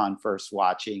upon first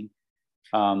watching.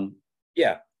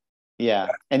 Yeah.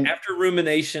 And after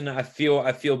rumination, I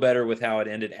feel better with how it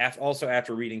ended. Also,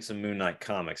 after reading some Moon Knight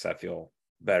comics, I feel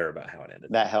better about how it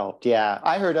ended. That helped. Yeah.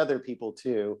 I heard other people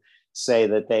too say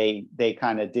that they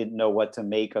kind of didn't know what to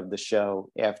make of the show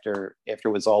after it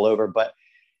was all over. But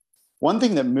one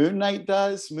thing that Moon Knight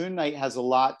does, Moon Knight has a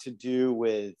lot to do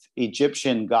with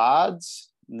Egyptian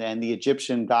gods, and the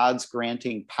Egyptian gods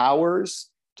granting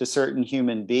powers to certain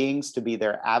human beings to be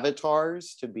their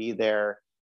avatars, to be their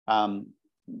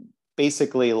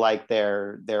basically like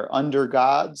their under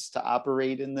gods to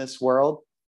operate in this world.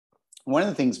 One of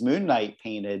the things Moon Knight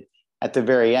painted at the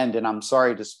very end, and I'm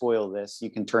sorry to spoil this, you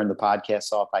can turn the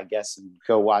podcast off, I guess, and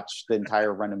go watch the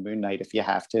entire run of Moon Knight if you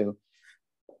have to.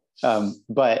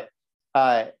 But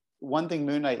one thing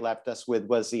Moon Knight left us with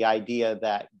was the idea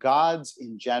that gods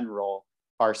in general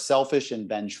are selfish and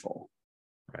vengeful.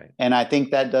 Right. And I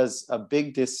think that does a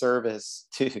big disservice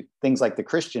to things like the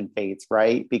Christian faith,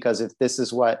 right? Because if this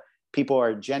is what people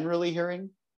are generally hearing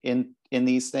in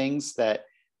these things, that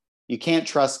you can't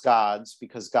trust gods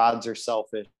because gods are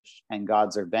selfish and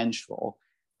gods are vengeful,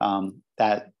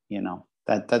 that's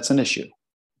an issue.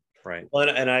 Right. Well,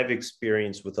 and I've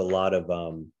experienced with a lot of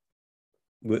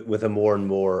with a more and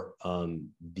more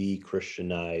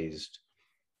de-Christianized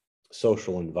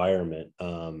social environment,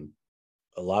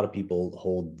 a lot of people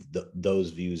hold those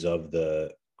views of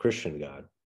the Christian God.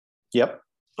 Yep.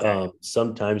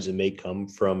 Sometimes it may come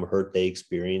from hurt they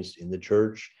experienced in the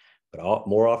church, but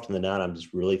more often than not, I'm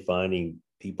just really finding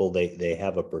people, they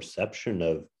have a perception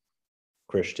of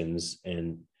Christians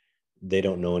and they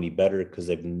don't know any better because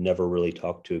they've never really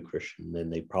talked to a Christian,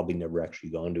 and they've probably never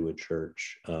actually gone to a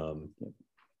church. A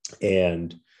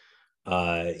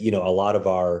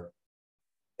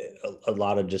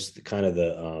lot of just kind of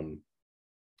the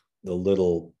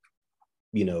little,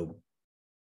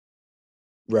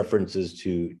 references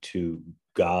to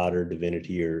God or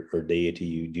divinity or deity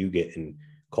you do get in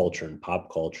culture and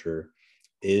pop culture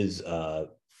is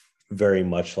very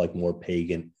much like more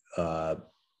paganistic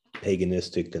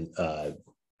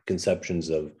conceptions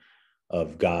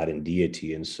of God and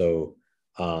deity. And so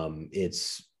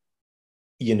it's,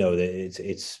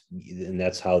 it's and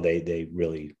that's how they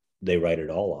write it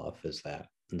all off as that.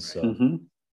 And so Mm-hmm.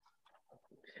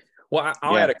 Well,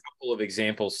 I'll Yeah. add a couple of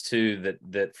examples too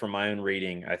that from my own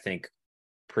reading, I think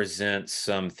present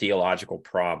some theological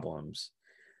problems.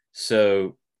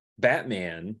 So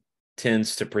Batman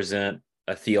tends to present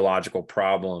a theological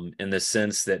problem in the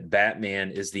sense that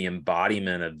Batman is the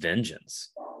embodiment of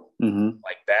vengeance. Mm-hmm.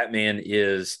 Like Batman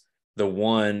is the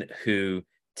one who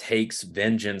takes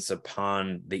vengeance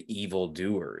upon the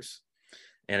evildoers.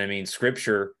 And I mean,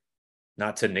 scripture,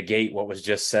 not to negate what was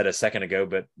just said a second ago,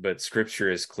 but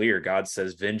scripture is clear. God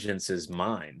says, vengeance is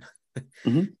mine.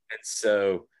 Mm-hmm. And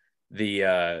so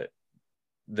the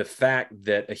fact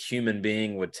that a human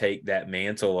being would take that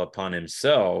mantle upon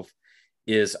himself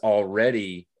is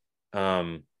already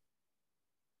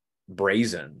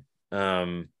brazen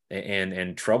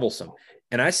and troublesome.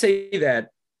 And I say that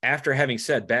after having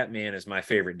said Batman is my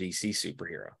favorite DC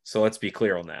superhero. So let's be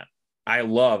clear on that. I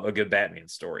love a good Batman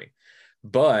story,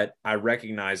 but I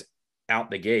recognize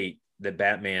out the gate that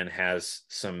Batman has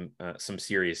some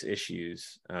serious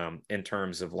issues in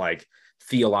terms of like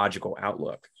theological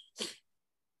outlook.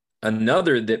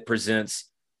 Another that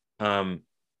presents, I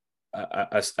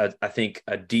think,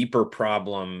 a deeper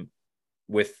problem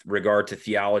with regard to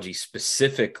theology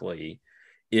specifically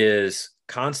is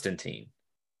Constantine.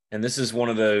 And this is one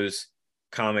of those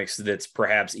comics that's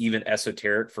perhaps even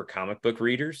esoteric for comic book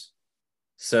readers.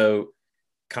 So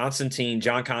John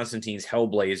Constantine's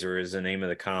Hellblazer is the name of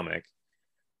the comic.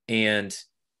 And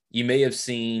you may have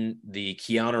seen the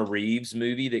Keanu Reeves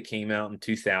movie that came out in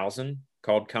 2000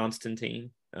 called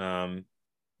Constantine,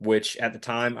 which at the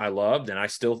time I loved, and I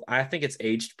think it's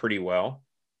aged pretty well.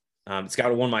 It's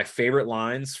got one of my favorite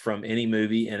lines from any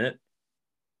movie in it.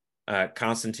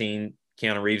 Keanu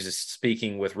Reeves is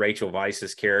speaking with Rachel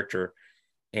Weisz's character,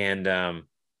 and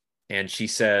she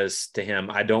says to him,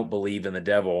 "I don't believe in the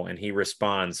devil," and he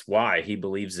responds, "Why? He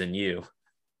believes in you."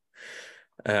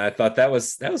 I thought that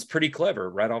was pretty clever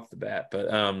right off the bat.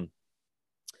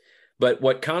 But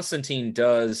what Constantine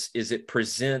does is it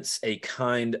presents a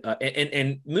kind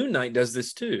and Moon Knight does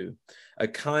this too, a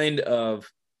kind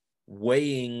of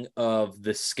weighing of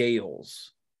the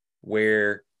scales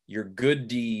where your good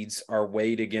deeds are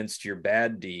weighed against your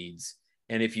bad deeds.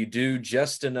 And if you do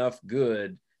just enough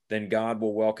good, then God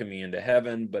will welcome you into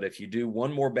heaven. But if you do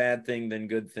one more bad thing than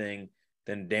good thing,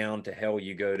 then down to hell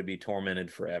you go to be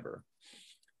tormented forever.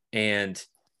 And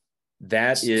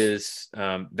that's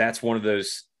one of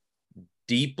those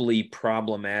deeply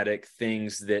problematic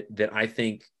things that I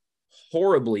think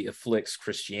horribly afflicts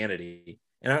Christianity.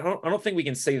 And I don't think we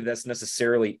can say that that's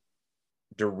necessarily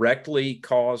directly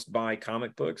caused by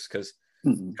comic books, because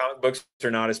comic books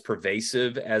are not as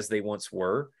pervasive as they once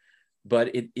were,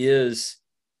 but it is,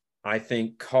 I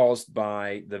think, caused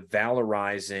by the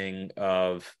valorizing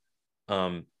of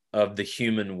the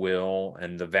human will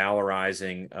and the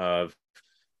valorizing of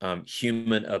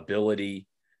human ability,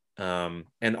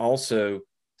 and also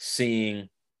seeing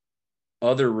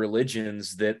other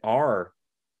religions that are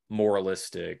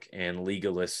moralistic and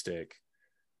legalistic.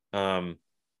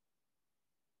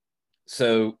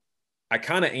 So I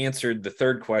kind of answered the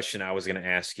third question I was going to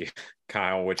ask you,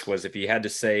 Kyle, which was if you had to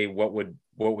say what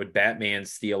would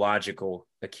Batman's theological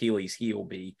Achilles heel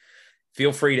be.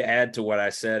 Feel free to add to what I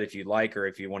said if you'd like, or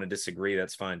if you want to disagree,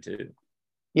 that's fine too.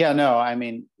 Yeah, no, I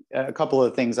mean, a couple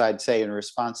of things I'd say in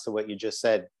response to what you just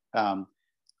said.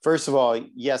 First of all,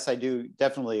 yes, I do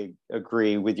definitely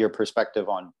agree with your perspective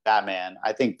on Batman.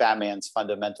 I think Batman's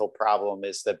fundamental problem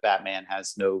is that Batman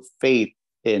has no faith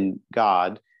in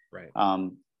God. Right.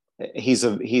 He's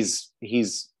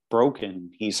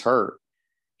broken. He's hurt.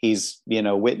 He's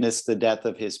witnessed the death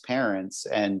of his parents,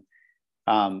 and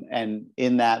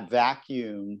in that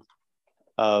vacuum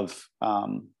of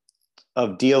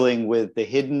dealing with the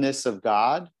hiddenness of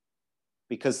God,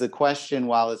 because the question,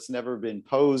 while it's never been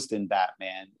posed in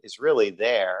Batman, is really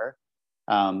there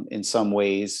in some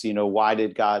ways. Why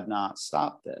did God not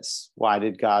stop this? Why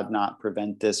did God not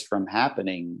prevent this from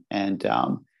happening?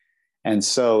 And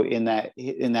so in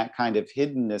that kind of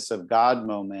hiddenness of God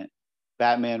moment,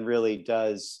 Batman really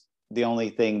does the only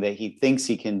thing that he thinks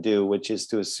he can do, which is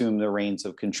to assume the reins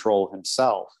of control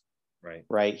himself.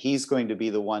 Right. He's going to be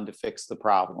the one to fix the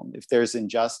problem. If there's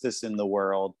injustice in the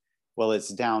world, well, it's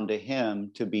down to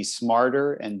him to be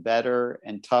smarter and better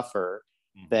and tougher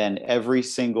than every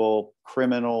single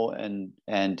criminal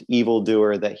and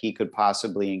evildoer that he could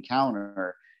possibly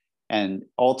encounter. And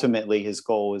ultimately, his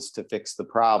goal is to fix the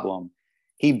problem.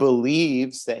 He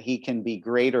believes that he can be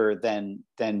greater than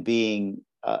being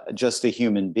just a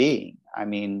human being. I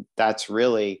mean, that's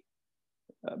really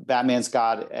Batman's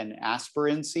got an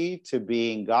aspirancy to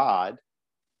being God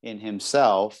in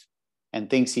himself and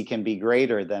thinks he can be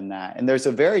greater than that. And there's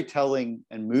a very telling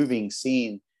and moving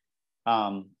scene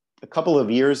a couple of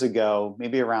years ago,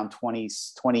 maybe around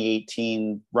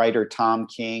 2018, writer Tom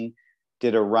King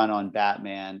did a run on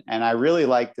Batman. And I really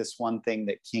like this one thing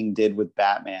that King did with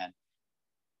Batman.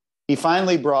 He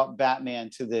finally brought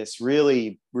Batman to this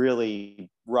really, really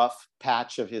rough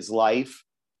patch of his life.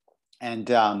 And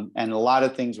a lot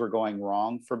of things were going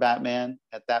wrong for Batman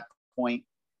at that point.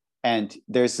 And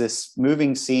there's this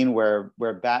moving scene where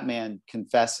Batman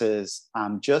confesses,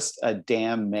 "I'm just a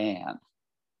damn man."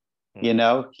 You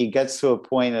know, he gets to a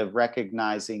point of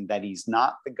recognizing that he's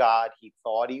not the God he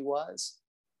thought he was,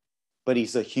 but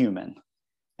he's a human.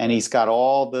 And he's got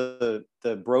all the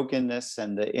brokenness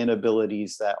and the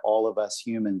inabilities that all of us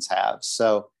humans have.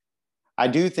 So I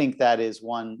do think that is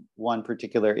one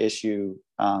particular issue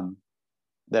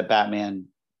that Batman,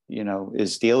 you know,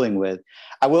 is dealing with.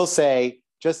 I will say,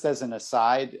 just as an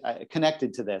aside,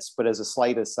 connected to this, but as a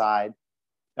slight aside,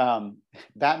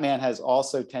 Batman has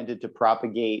also tended to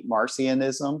propagate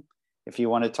Marcionism. If you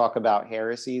want to talk about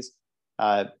heresies,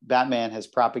 Batman has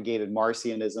propagated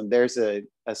Marcionism. There's a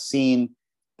scene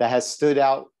that has stood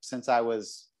out since I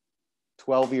was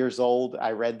 12 years old.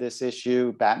 I read this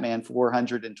issue, Batman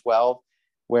 412,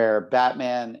 where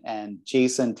Batman and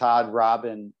Jason Todd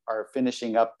Robin are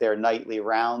finishing up their nightly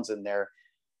rounds, and they're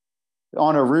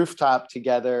on a rooftop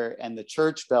together, and the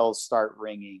church bells start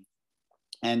ringing.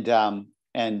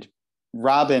 And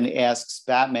Robin asks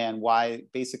Batman why,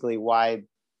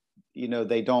 you know,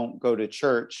 they don't go to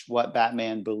church, what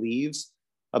Batman believes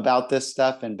about this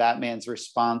stuff. And Batman's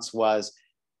response was,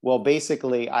 well,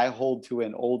 basically, I hold to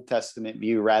an Old Testament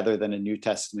view rather than a New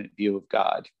Testament view of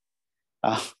God.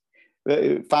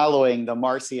 Following the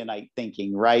Marcionite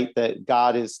thinking, right? That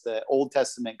God is the Old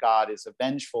Testament God is a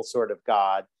vengeful sort of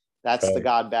God. That's the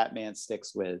God Batman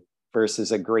sticks with,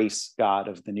 versus a grace God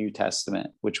of the New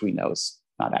Testament, which we know is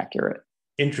not accurate.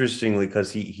 Interestingly,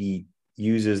 because he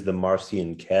uses the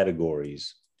Marcion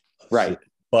categories. Right.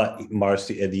 But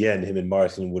Marcion, at the end, him and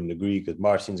Marcion wouldn't agree, because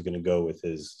Marcion's going to go with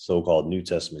his so-called New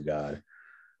Testament God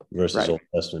versus Old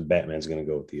Testament. Batman's going to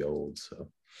go with the Old. So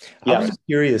I was just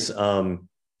curious, kind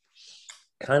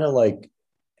of like,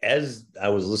 as I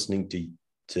was listening to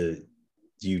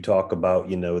you talk about,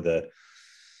 you know, the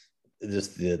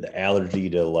allergy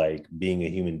to like being a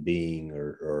human being,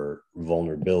 or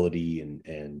vulnerability,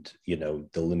 and you know,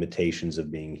 the limitations of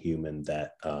being human,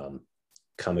 that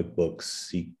comic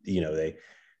books, you know,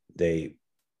 they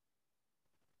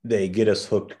get us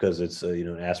hooked because it's you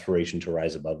know, an aspiration to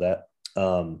rise above that.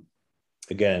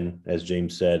 Again, as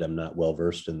James said, I'm not well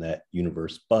versed in that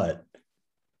universe, but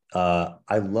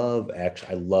I love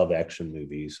action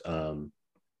movies.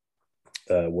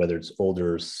 Whether it's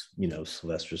older, you know,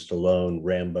 Sylvester Stallone,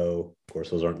 Rambo, of course,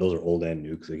 those are old and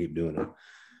new, because they keep doing it.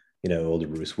 You know, older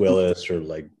Bruce Willis, or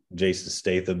like Jason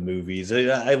Statham movies.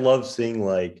 I love seeing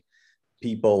like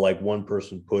people, like one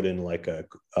person put in like a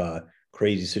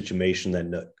crazy situation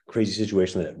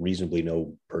that reasonably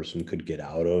no person could get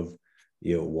out of.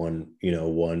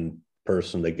 One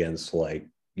person against, like,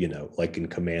 you know, like in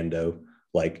Commando,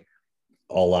 like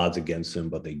all odds against them,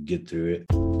 but they get through it.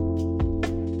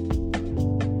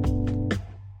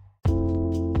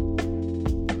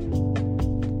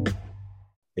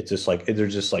 It's just like, they're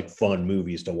just like fun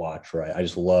movies to watch, right? I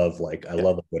just love, like, I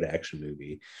love a good action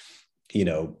movie. You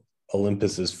know,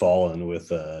 Olympus Has Fallen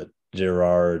with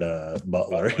Gerard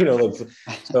Butler, you know, like,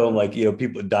 so I'm like, you know,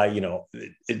 people die, you know,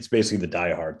 it's basically the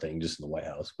Die Hard thing, just in the White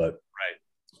House. But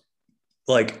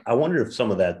like, I wonder if some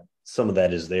of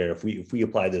that is there, if we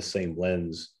apply this same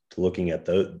lens to looking at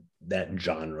that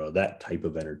genre, that type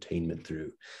of entertainment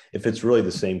through, if it's really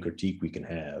the same critique we can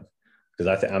have.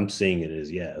 Because I'm seeing it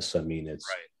as yes. I mean, it's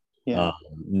I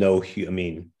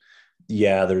mean,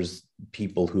 yeah, there's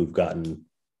people who've gotten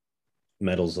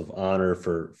medals of honor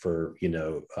for you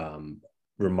know,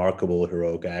 remarkable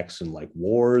heroic acts in like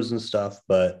wars and stuff,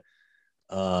 but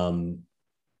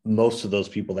most of those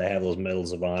people that have those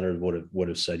medals of honor would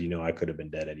have said, you know, I could have been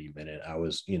dead any minute. I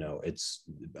was, you know, it's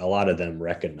a lot of them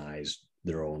recognized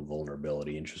their own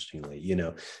vulnerability, interestingly, you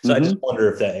know. So I just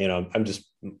wonder if that, you know,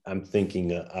 I'm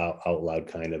thinking out loud,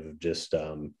 kind of just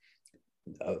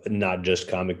not just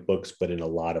comic books, but in a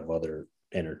lot of other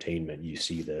entertainment, you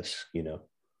see this, you know.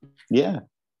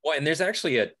 Well, and there's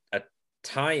actually a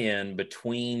tie-in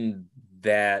between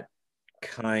that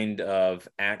kind of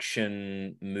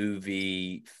action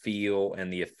movie feel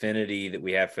and the affinity that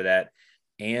we have for that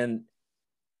and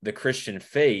the Christian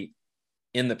faith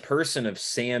in the person of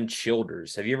Sam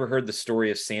Childers. Have you ever heard the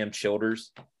story of Sam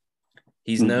Childers?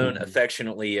 He's known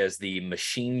affectionately as the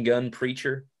machine gun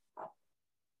preacher.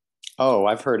 Oh,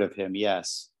 I've heard of him.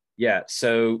 Yes. Yeah.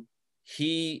 So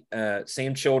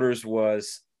Sam Childers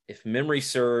was, if memory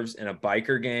serves, in a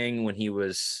biker gang when he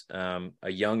was a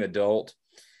young adult,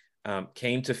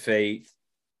 came to faith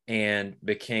and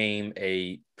became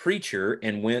a preacher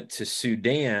and went to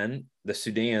the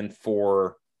Sudan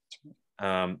for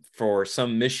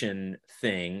some mission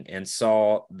thing, and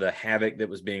saw the havoc that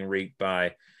was being wreaked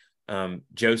by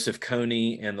Joseph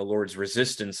Kony and the Lord's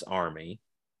Resistance Army.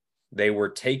 They were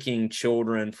taking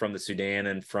children from the Sudan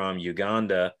and from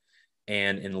Uganda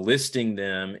and enlisting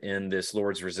them in this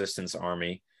Lord's Resistance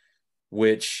Army,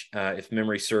 which, if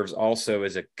memory serves, also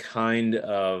is a kind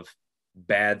of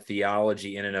bad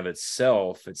theology in and of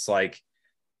itself. It's like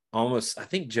almost, I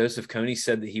think Joseph Kony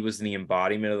said that he was the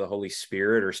embodiment of the Holy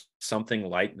Spirit or something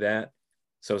like that.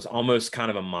 So it's almost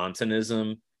kind of a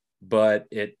Montanism, but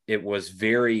it was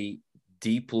very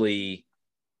deeply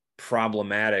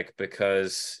problematic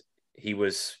because he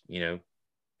was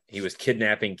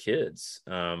kidnapping kids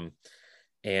and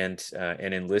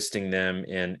enlisting them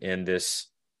in this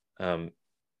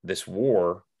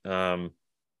war. And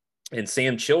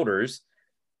Sam Childers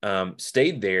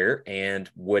stayed there and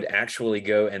would actually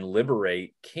go and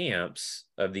liberate camps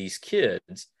of these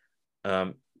kids.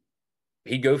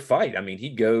 He'd go fight. I mean,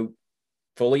 he'd go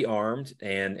fully armed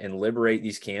and liberate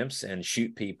these camps and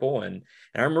shoot people. And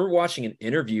I remember watching an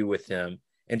interview with him,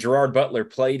 and Gerard Butler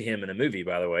played him in a movie,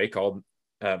 by the way, called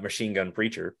Machine Gun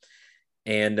Preacher.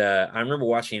 And I remember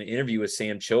watching an interview with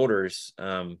Sam Childers,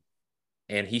 and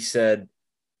he said,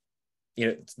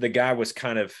 the guy was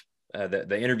kind of,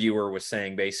 the interviewer was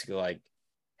saying basically like,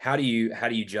 how do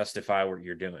you justify what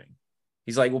you're doing?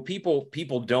 He's like, well,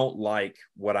 people don't like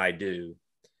what I do,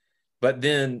 but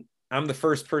then I'm the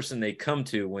first person they come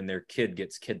to when their kid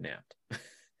gets kidnapped.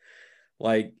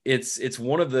 Like it's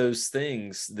one of those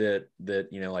things that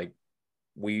like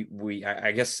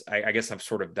I guess I've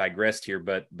sort of digressed here,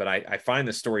 but I find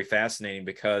the story fascinating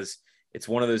because it's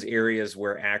one of those areas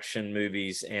where action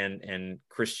movies and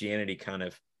Christianity kind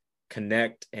of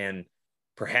connect and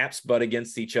perhaps butt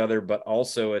against each other, but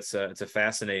also it's a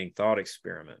fascinating thought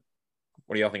experiment.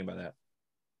 What do y'all think about that?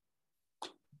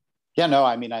 Yeah, no,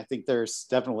 I mean, I think there's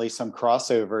definitely some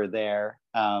crossover there.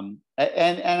 And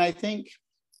I think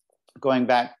going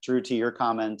back, Drew, to your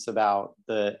comments about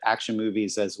the action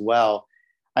movies as well,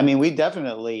 I mean, we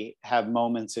definitely have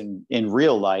moments in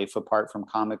real life, apart from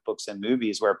comic books and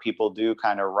movies, where people do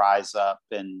kind of rise up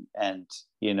and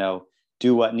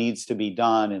do what needs to be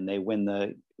done, and they win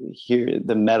the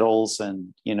medals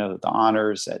and the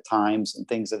honors at times and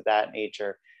things of that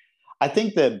nature. I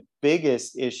think the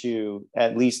biggest issue,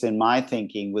 at least in my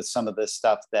thinking, with some of the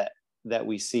stuff that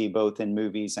we see both in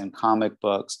movies and comic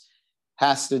books,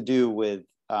 has to do with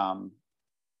kind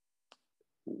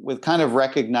of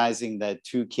recognizing that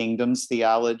two kingdoms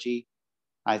theology.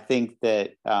 I think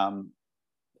that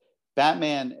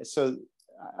Batman. So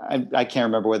I can't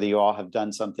remember whether you all have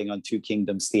done something on two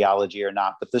kingdoms theology or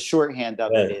not, but the shorthand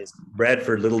of it is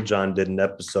Bradford Littlejohn did an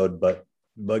episode, but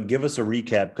give us a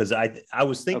recap, because I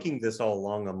was thinking this all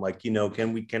along. I'm like,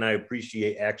 can I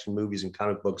appreciate action movies and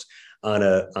comic books on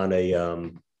a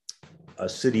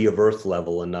city of Earth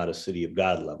level and not a city of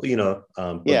God level?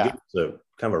 Yeah.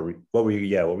 What were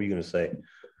you going to say?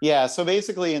 Yeah. So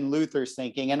basically, in Luther's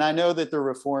thinking, and I know that the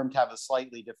Reformed have a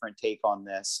slightly different take on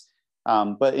this,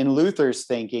 but in Luther's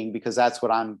thinking, because that's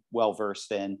what I'm well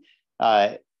versed in,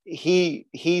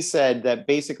 he said that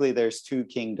basically there's two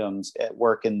kingdoms at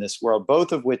work in this world,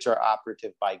 both of which are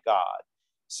operative by God.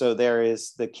 So there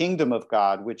is the kingdom of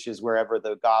God, which is wherever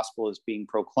the gospel is being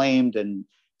proclaimed and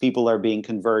people are being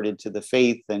converted to the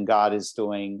faith, and God is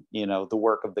doing, the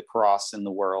work of the cross in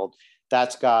the world.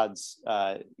 That's God's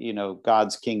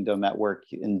kingdom at work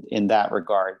in that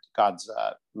regard. God's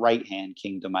right-hand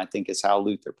kingdom, I think, is how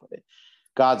Luther put it.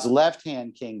 God's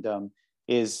left-hand kingdom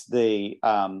is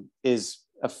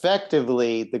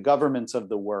effectively the governments of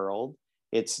the world.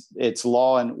 It's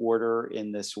law and order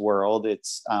in this world.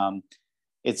 It's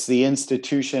the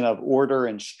institution of order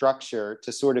and structure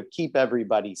to sort of keep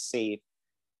everybody safe,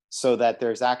 so that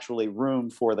there's actually room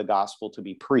for the gospel to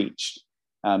be preached.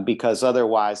 Because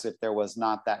otherwise, if there was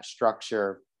not that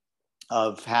structure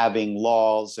of having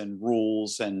laws and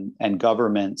rules and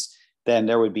governments, then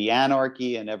there would be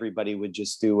anarchy and everybody would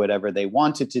just do whatever they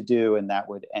wanted to do, and that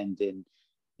would end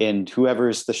in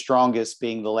whoever's the strongest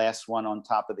being the last one on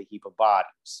top of the heap of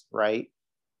bodies, right?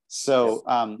 So,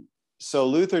 so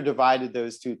Luther divided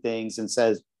those two things and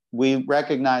says, we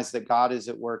recognize that God is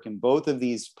at work in both of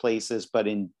these places, but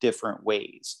in different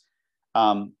ways.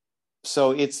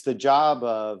 So it's the job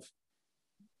of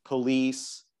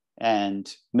police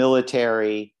and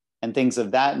military and things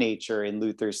of that nature in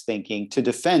Luther's thinking to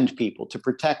defend people, to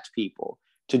protect people,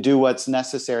 to do what's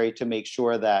necessary to make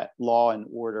sure that law and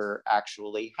order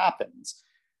actually happens.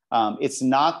 It's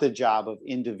not the job of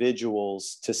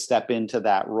individuals to step into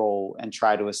that role and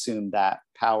try to assume that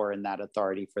power and that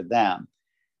authority for them.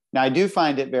 Now, I do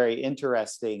find it very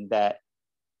interesting that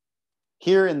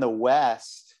here in the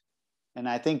West, and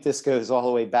I think this goes all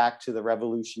the way back to the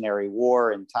Revolutionary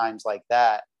War and times like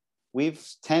that, we've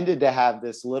tended to have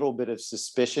this little bit of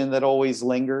suspicion that always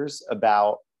lingers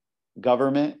about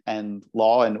government and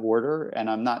law and order. And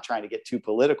I'm not trying to get too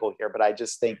political here, but I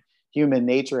just think human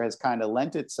nature has kind of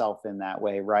lent itself in that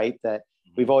way, right? That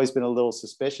we've always been a little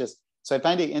suspicious. So I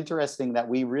find it interesting that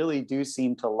we really do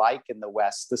seem to like in the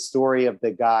West the story of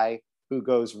the guy who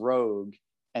goes rogue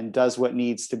and does what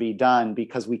needs to be done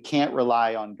because we can't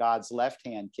rely on God's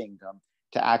left-hand kingdom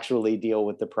to actually deal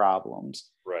with the problems.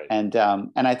 Right. And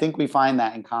I think we find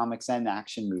that in comics and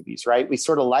action movies, right? We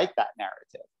sort of like that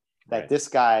narrative that this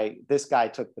guy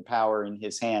took the power in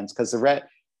his hands because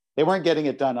they weren't getting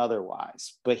it done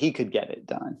otherwise, but he could get it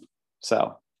done.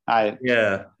 So and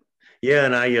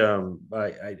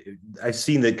I've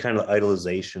seen the kind of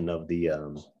idolization of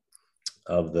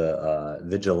the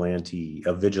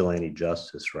vigilante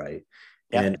justice, right?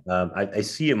 Yeah. And I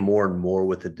see it more and more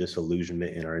with the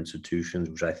disillusionment in our institutions,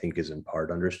 which I think is in part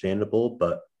understandable,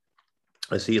 but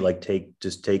I see it like take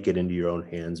it into your own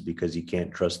hands because you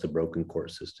can't trust the broken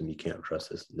court system. You can't trust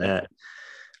this and that.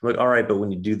 I'm like, all right, but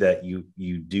when you do that, you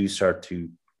do start to,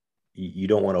 you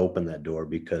don't want to open that door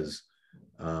because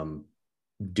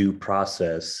due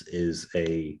process is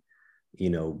a,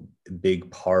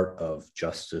 big part of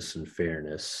justice and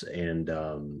fairness. And,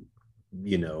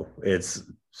 there's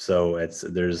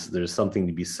something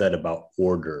to be said about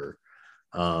order,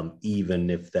 even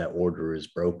if that order is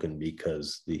broken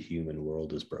because the human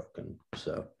world is broken.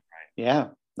 So, yeah,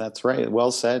 that's right.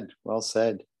 Well said. Well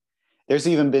said. There's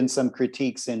even been some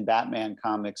critiques in Batman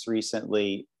comics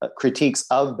recently, critiques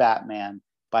of Batman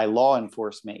by law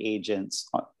enforcement agents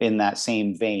in that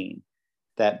same vein,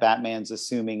 that Batman's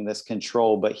assuming this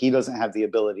control, but he doesn't have the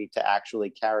ability to actually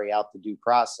carry out the due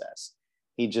process.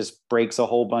 He just breaks a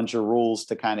whole bunch of rules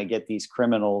to kind of get these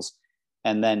criminals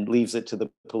and then leaves it to the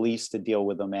police to deal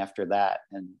with them after that.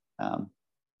 And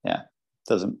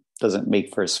doesn't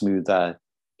make for a smooth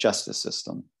justice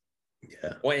system.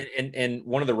 Yeah. Well, and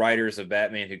one of the writers of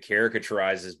Batman who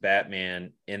caricaturizes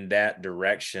Batman in that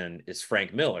direction is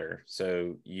Frank Miller.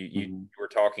 So you were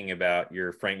talking about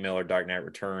your Frank Miller Dark Knight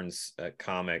Returns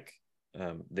comic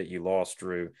that you lost,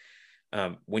 Drew.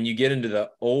 When you get into the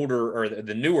older or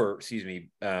the newer,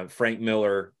 Frank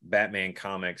Miller Batman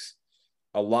comics,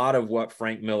 a lot of what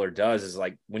Frank Miller does is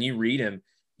like when you read him,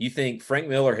 you think Frank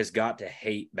Miller has got to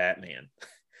hate Batman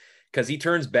because he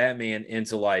turns Batman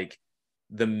into like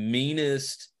the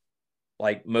meanest,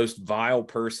 like most vile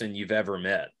person you've ever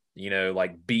met,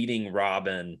 like beating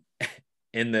Robin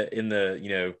in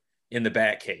the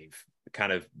Batcave,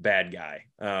 kind of bad guy.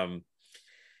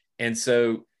 And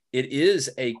so it is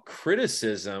a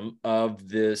criticism of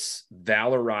this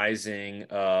valorizing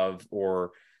of,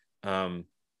 or,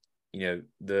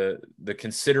 the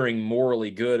considering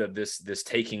morally good of this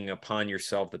taking upon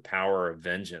yourself the power of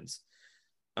vengeance.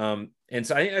 And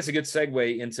so I think that's a good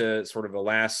segue into sort of the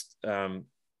last,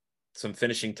 some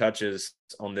finishing touches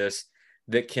on this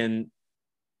that can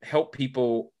help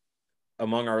people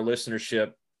among our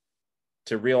listenership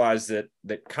to realize that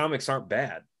comics aren't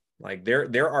bad. Like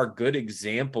there are good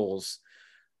examples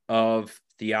of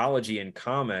theology in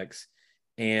comics.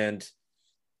 And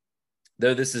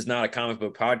though this is not a comic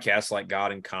book podcast like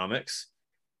God in Comics,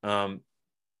 I'm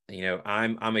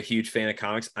a huge fan of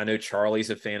comics. I know Charlie's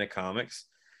a fan of comics.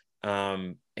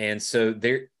 And so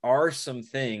there are some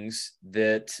things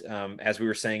that, as we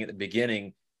were saying at the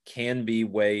beginning, can be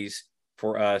ways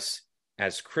for us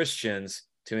as Christians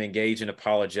to engage in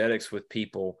apologetics with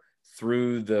people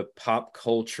through the pop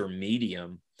culture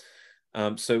medium.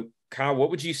 So Kyle, what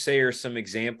would you say are some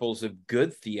examples of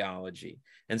good theology?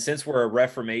 And since we're a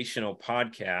reformational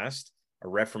podcast, a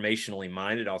reformationally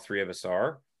minded, all three of us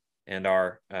are, and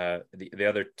the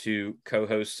other two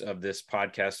co-hosts of this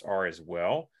podcast are as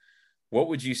well, what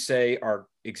would you say are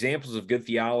examples of good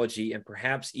theology and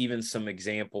perhaps even some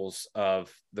examples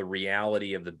of the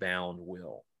reality of the bound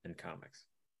will in comics?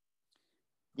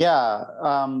 Yeah.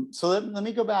 So let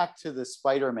me go back to the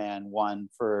Spider-Man one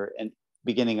for a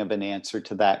beginning of an answer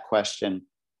to that question.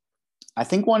 I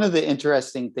think one of the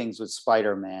interesting things with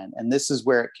Spider-Man, and this is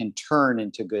where it can turn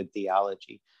into good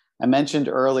theology. I mentioned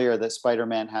earlier that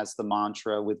Spider-Man has the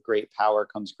mantra, with great power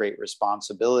comes great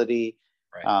responsibility.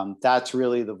 Right. That's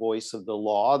really the voice of the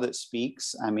law that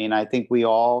speaks. I mean, I think we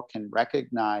all can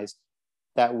recognize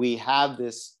that we have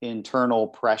this internal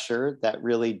pressure that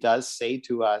really does say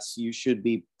to us, you should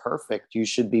be perfect. You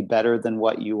should be better than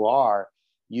what you are.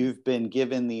 You've been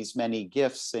given these many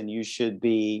gifts and you should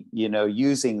be,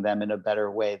 using them in a better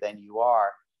way than you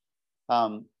are.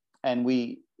 And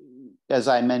we, as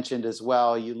I mentioned as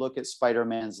well, you look at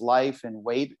Spider-Man's life and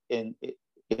wait in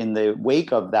the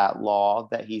wake of that law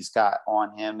that he's got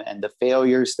on him and the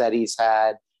failures that he's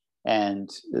had and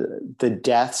the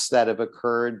deaths that have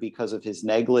occurred because of his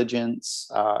negligence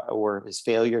or his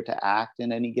failure to act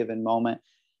in any given moment.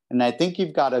 And I think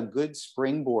you've got a good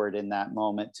springboard in that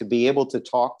moment to be able to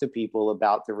talk to people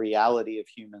about the reality of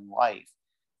human life.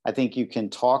 I think you can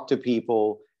talk to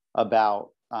people about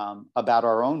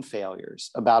our own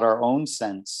failures, about our own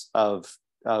sense of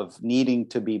needing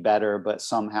to be better, but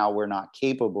somehow we're not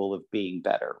capable of being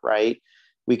better, right?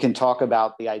 We can talk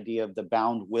about the idea of the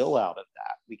bound will out of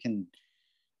that. We can,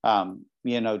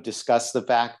 discuss the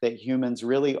fact that humans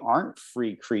really aren't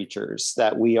free creatures,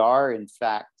 that we are, in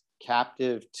fact,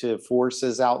 captive to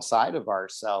forces outside of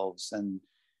ourselves. And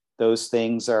those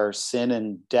things are sin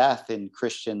and death in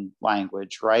Christian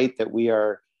language, right? That we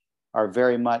are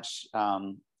very much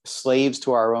slaves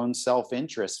to our own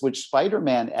self-interest, which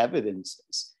Spider-Man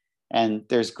evidences. And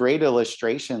there's great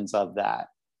illustrations of that.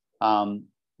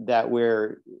 That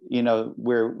we're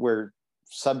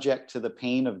subject to the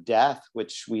pain of death,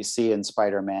 which we see in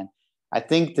Spider-Man. I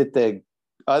think that the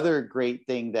other great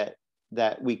thing that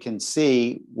we can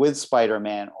see with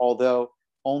Spider-Man, although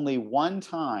only one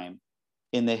time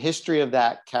in the history of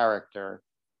that character,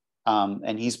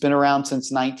 and he's been around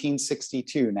since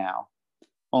 1962 now,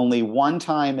 only one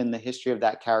time in the history of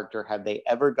that character have they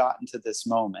ever gotten to this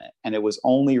moment, and it was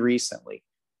only recently.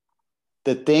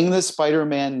 The thing that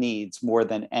Spider-Man needs more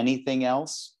than anything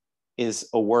else is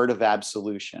a word of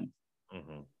absolution.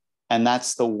 Mm-hmm. And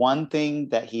that's the one thing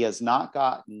that he has not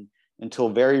gotten until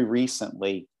very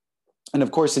recently. And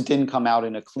of course, it didn't come out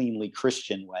in a cleanly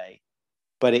Christian way,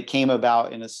 but it came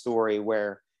about in a story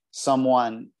where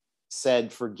someone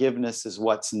said forgiveness is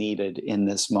what's needed in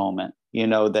this moment,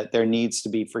 that there needs to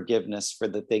be forgiveness for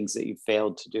the things that you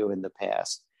failed to do in the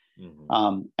past.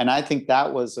 Mm-hmm. And I think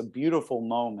that was a beautiful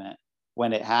moment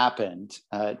when it happened.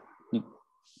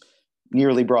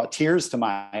 Nearly brought tears to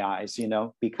my eyes,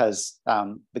 because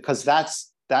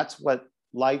that's what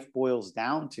life boils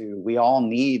down to. We all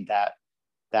need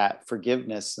that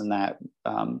forgiveness and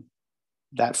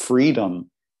that freedom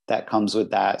that comes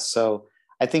with that. So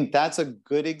I think that's a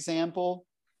good example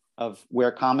of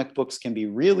where comic books can be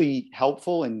really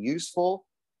helpful and useful.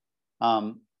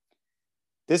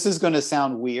 This is going to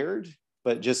sound weird,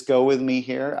 but just go with me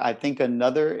here. I think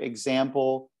another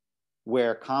example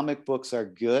where comic books are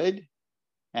good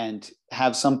and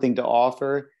have something to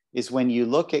offer is when you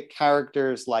look at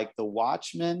characters like the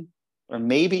Watchmen or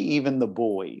maybe even the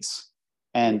Boys.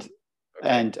 And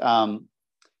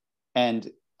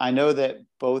I know that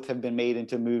both have been made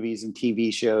into movies and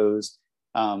TV shows.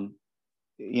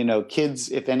 Kids,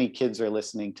 if any kids are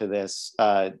listening to this,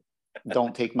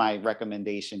 don't take my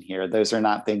recommendation here. Those are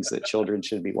not things that children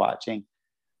should be watching.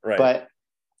 Right. But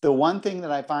the one thing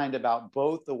that I find about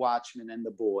both the Watchmen and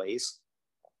the Boys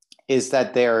is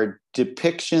that they're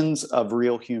depictions of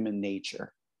real human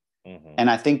nature. Mm-hmm. And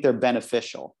I think they're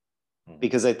beneficial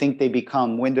because I think they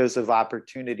become windows of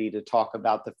opportunity to talk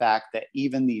about the fact that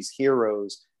even these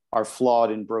heroes are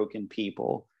flawed and broken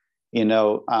people,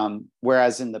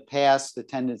 whereas in the past, the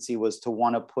tendency was to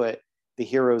want to put the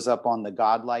heroes up on the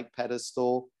godlike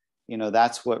pedestal.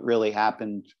 That's what really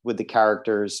happened with the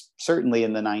characters, certainly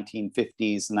in the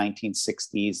 1950s,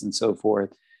 1960s, and so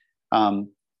forth.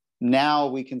 Now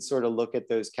we can sort of look at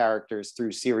those characters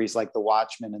through series like The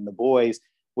Watchmen and The Boys,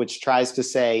 which tries to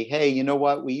say, hey, you know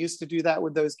what? We used to do that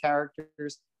with those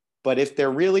characters, but if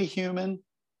they're really human,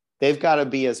 they've got to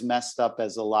be as messed up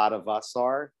as a lot of us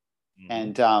are.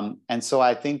 Mm-hmm. And so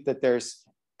I think that there's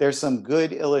some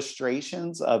good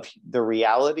illustrations of the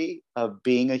reality of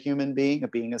being a human being,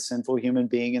 of being a sinful human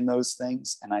being in those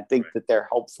things. And I think that they're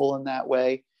helpful in that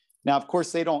way. Now, of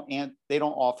course, they don't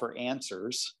offer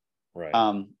answers.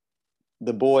 Right.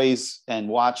 The Boys and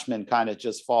Watchmen kind of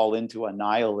just fall into a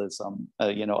nihilism,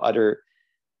 utter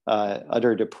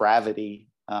depravity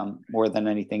more than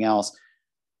anything else.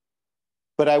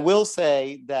 But I will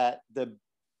say that the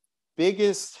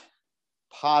biggest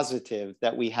positive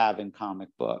that we have in comic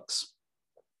books,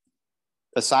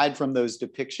 aside from those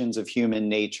depictions of human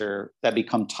nature that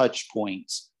become touch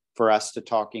points for us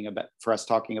talking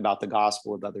about the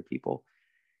gospel with other people,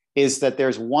 is that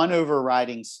there's one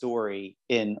overriding story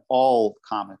in all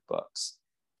comic books,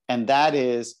 and that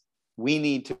is we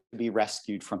need to be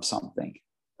rescued from something.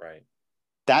 Right.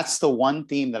 That's the one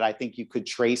theme that I think you could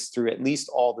trace through at least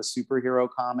all the superhero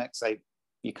comics.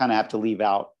 You kind of have to leave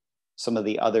out some of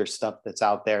the other stuff that's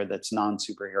out there that's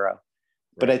non-superhero. Right.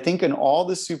 But I think in all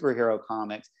the superhero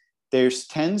comics, there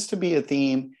tends to be a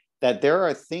theme that there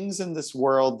are things in this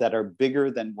world that are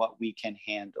bigger than what we can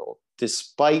handle,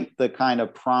 despite the kind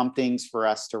of promptings for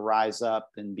us to rise up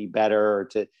and be better or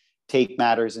to take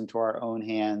matters into our own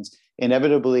hands.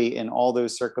 Inevitably, in all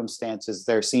those circumstances,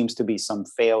 there seems to be some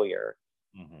failure.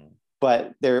 Mm-hmm.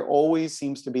 But there always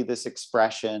seems to be this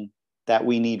expression that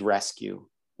we need rescue,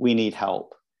 we need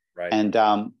help. Right. And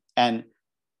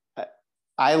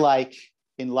I like,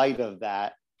 in light of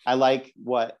that, I like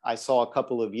what I saw a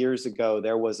couple of years ago.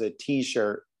 There was a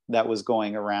T-shirt that was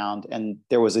going around, and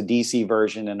there was a DC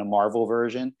version and a Marvel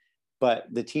version, but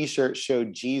the T-shirt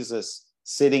showed Jesus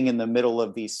sitting in the middle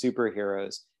of these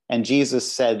superheroes. And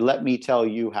Jesus said, "Let me tell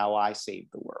you how I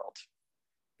saved the world."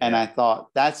 And I thought,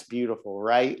 that's beautiful,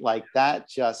 right? Like that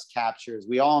just captures,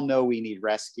 we all know we need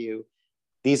rescue.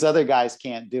 These other guys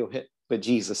can't do it, but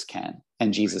Jesus can,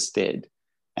 and Jesus did.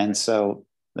 And so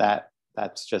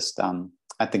that's just,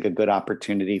 I think, a good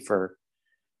opportunity for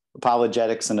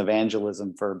apologetics and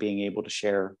evangelism, for being able to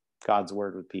share God's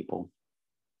word with people.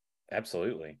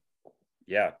 Absolutely.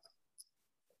 Yeah.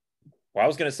 Well, I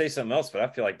was going to say something else, but I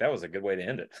feel like that was a good way to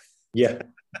end it. Yeah.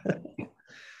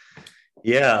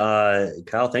 Yeah.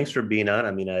 Kyle, thanks for being on.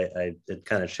 I mean, it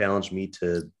kind of challenged me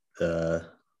to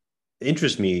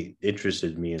interested me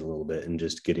in a little bit, and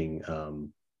just getting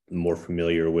more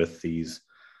familiar with these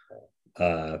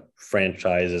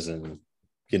franchises and,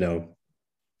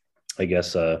 I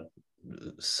guess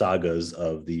sagas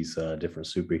of these different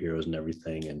superheroes and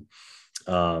everything.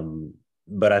 And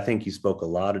but I think you spoke a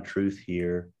lot of truth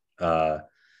here.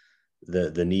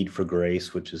 The need for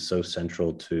grace, which is so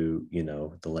central to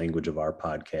the language of our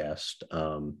podcast.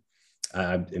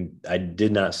 I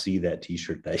did not see that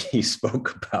T-shirt that you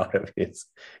spoke about. I mean,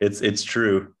 it's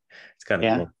true. It's kind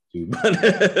of corny, but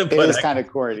it is kind of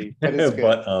corny, but it's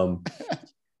good.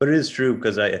 But it is true,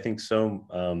 because I think so.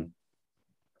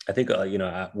 I think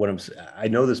I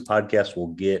know this podcast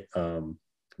will get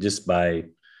just by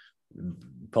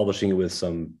publishing it with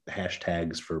some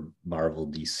hashtags for Marvel,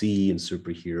 DC, and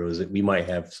superheroes, that we might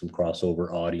have some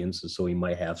crossover audiences. So we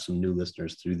might have some new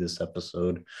listeners through this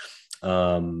episode.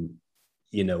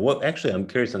 What actually, I'm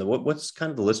curious on what's kind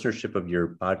of the listenership of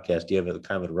your podcast? Do you have a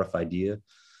kind of a rough idea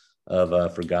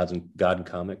of for God and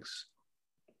Comics?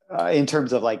 In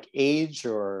terms of like age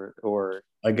or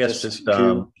I guess just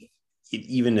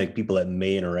even like people that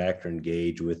may interact or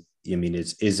engage with, I mean,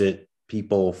 is it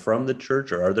people from the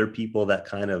church, or are there people that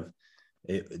kind of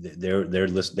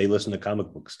they listen to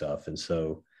comic book stuff, and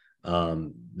so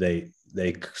they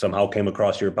somehow came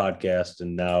across your podcast,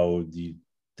 and now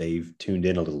they've tuned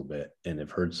in a little bit and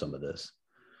have heard some of this?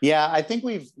 Yeah, I think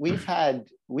we've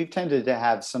tended to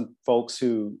have some folks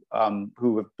who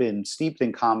have been steeped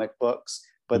in comic books,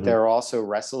 but mm-hmm. they're also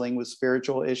wrestling with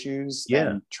spiritual issues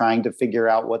and trying to figure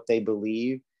out what they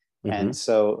believe. Mm-hmm. And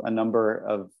so a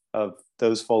number of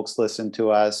those folks listen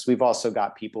to us. We've also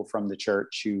got people from the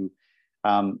church who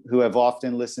have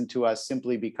often listened to us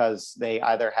simply because they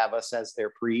either have us as their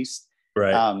priest,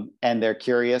 right, and they're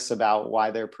curious about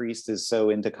why their priest is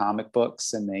so into comic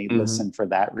books, and they mm-hmm. listen for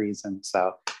that reason.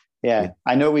 So yeah,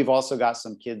 I know we've also got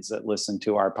some kids that listen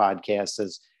to our podcast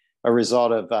as a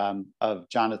result of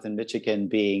Jonathan Michigan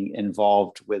being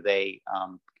involved with a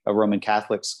Roman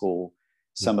Catholic school.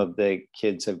 Some of the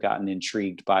kids have gotten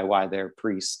intrigued by why their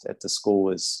priest at the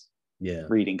school is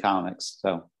reading comics.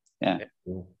 So, yeah.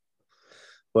 Cool.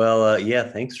 Well,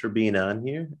 thanks for being on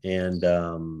here. And,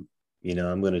 I'm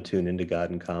going to tune into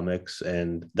God and Comics,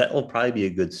 and that will probably be a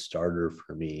good starter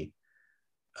for me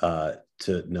to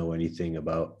know anything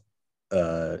about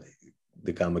the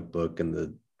comic book and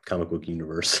the comic book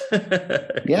universe.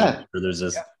 Yeah. There's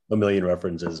just a million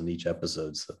references in each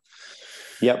episode. So.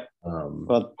 Yep. And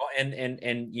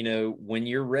when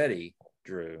you're ready,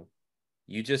 Drew,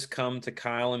 you just come to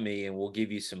Kyle and me, and we'll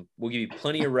give you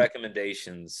plenty of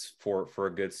recommendations for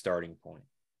a good starting point.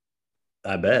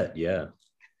 I bet. Yeah.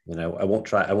 And I won't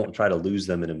try to lose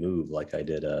them in a move like I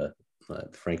did the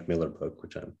Frank Miller book,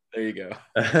 which I'm. There you go.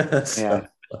 Yeah.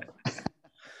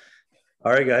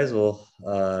 All right, guys. Well,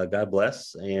 God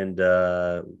bless, and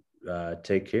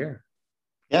take care.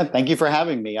 Yeah, thank you for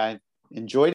having me. I enjoyed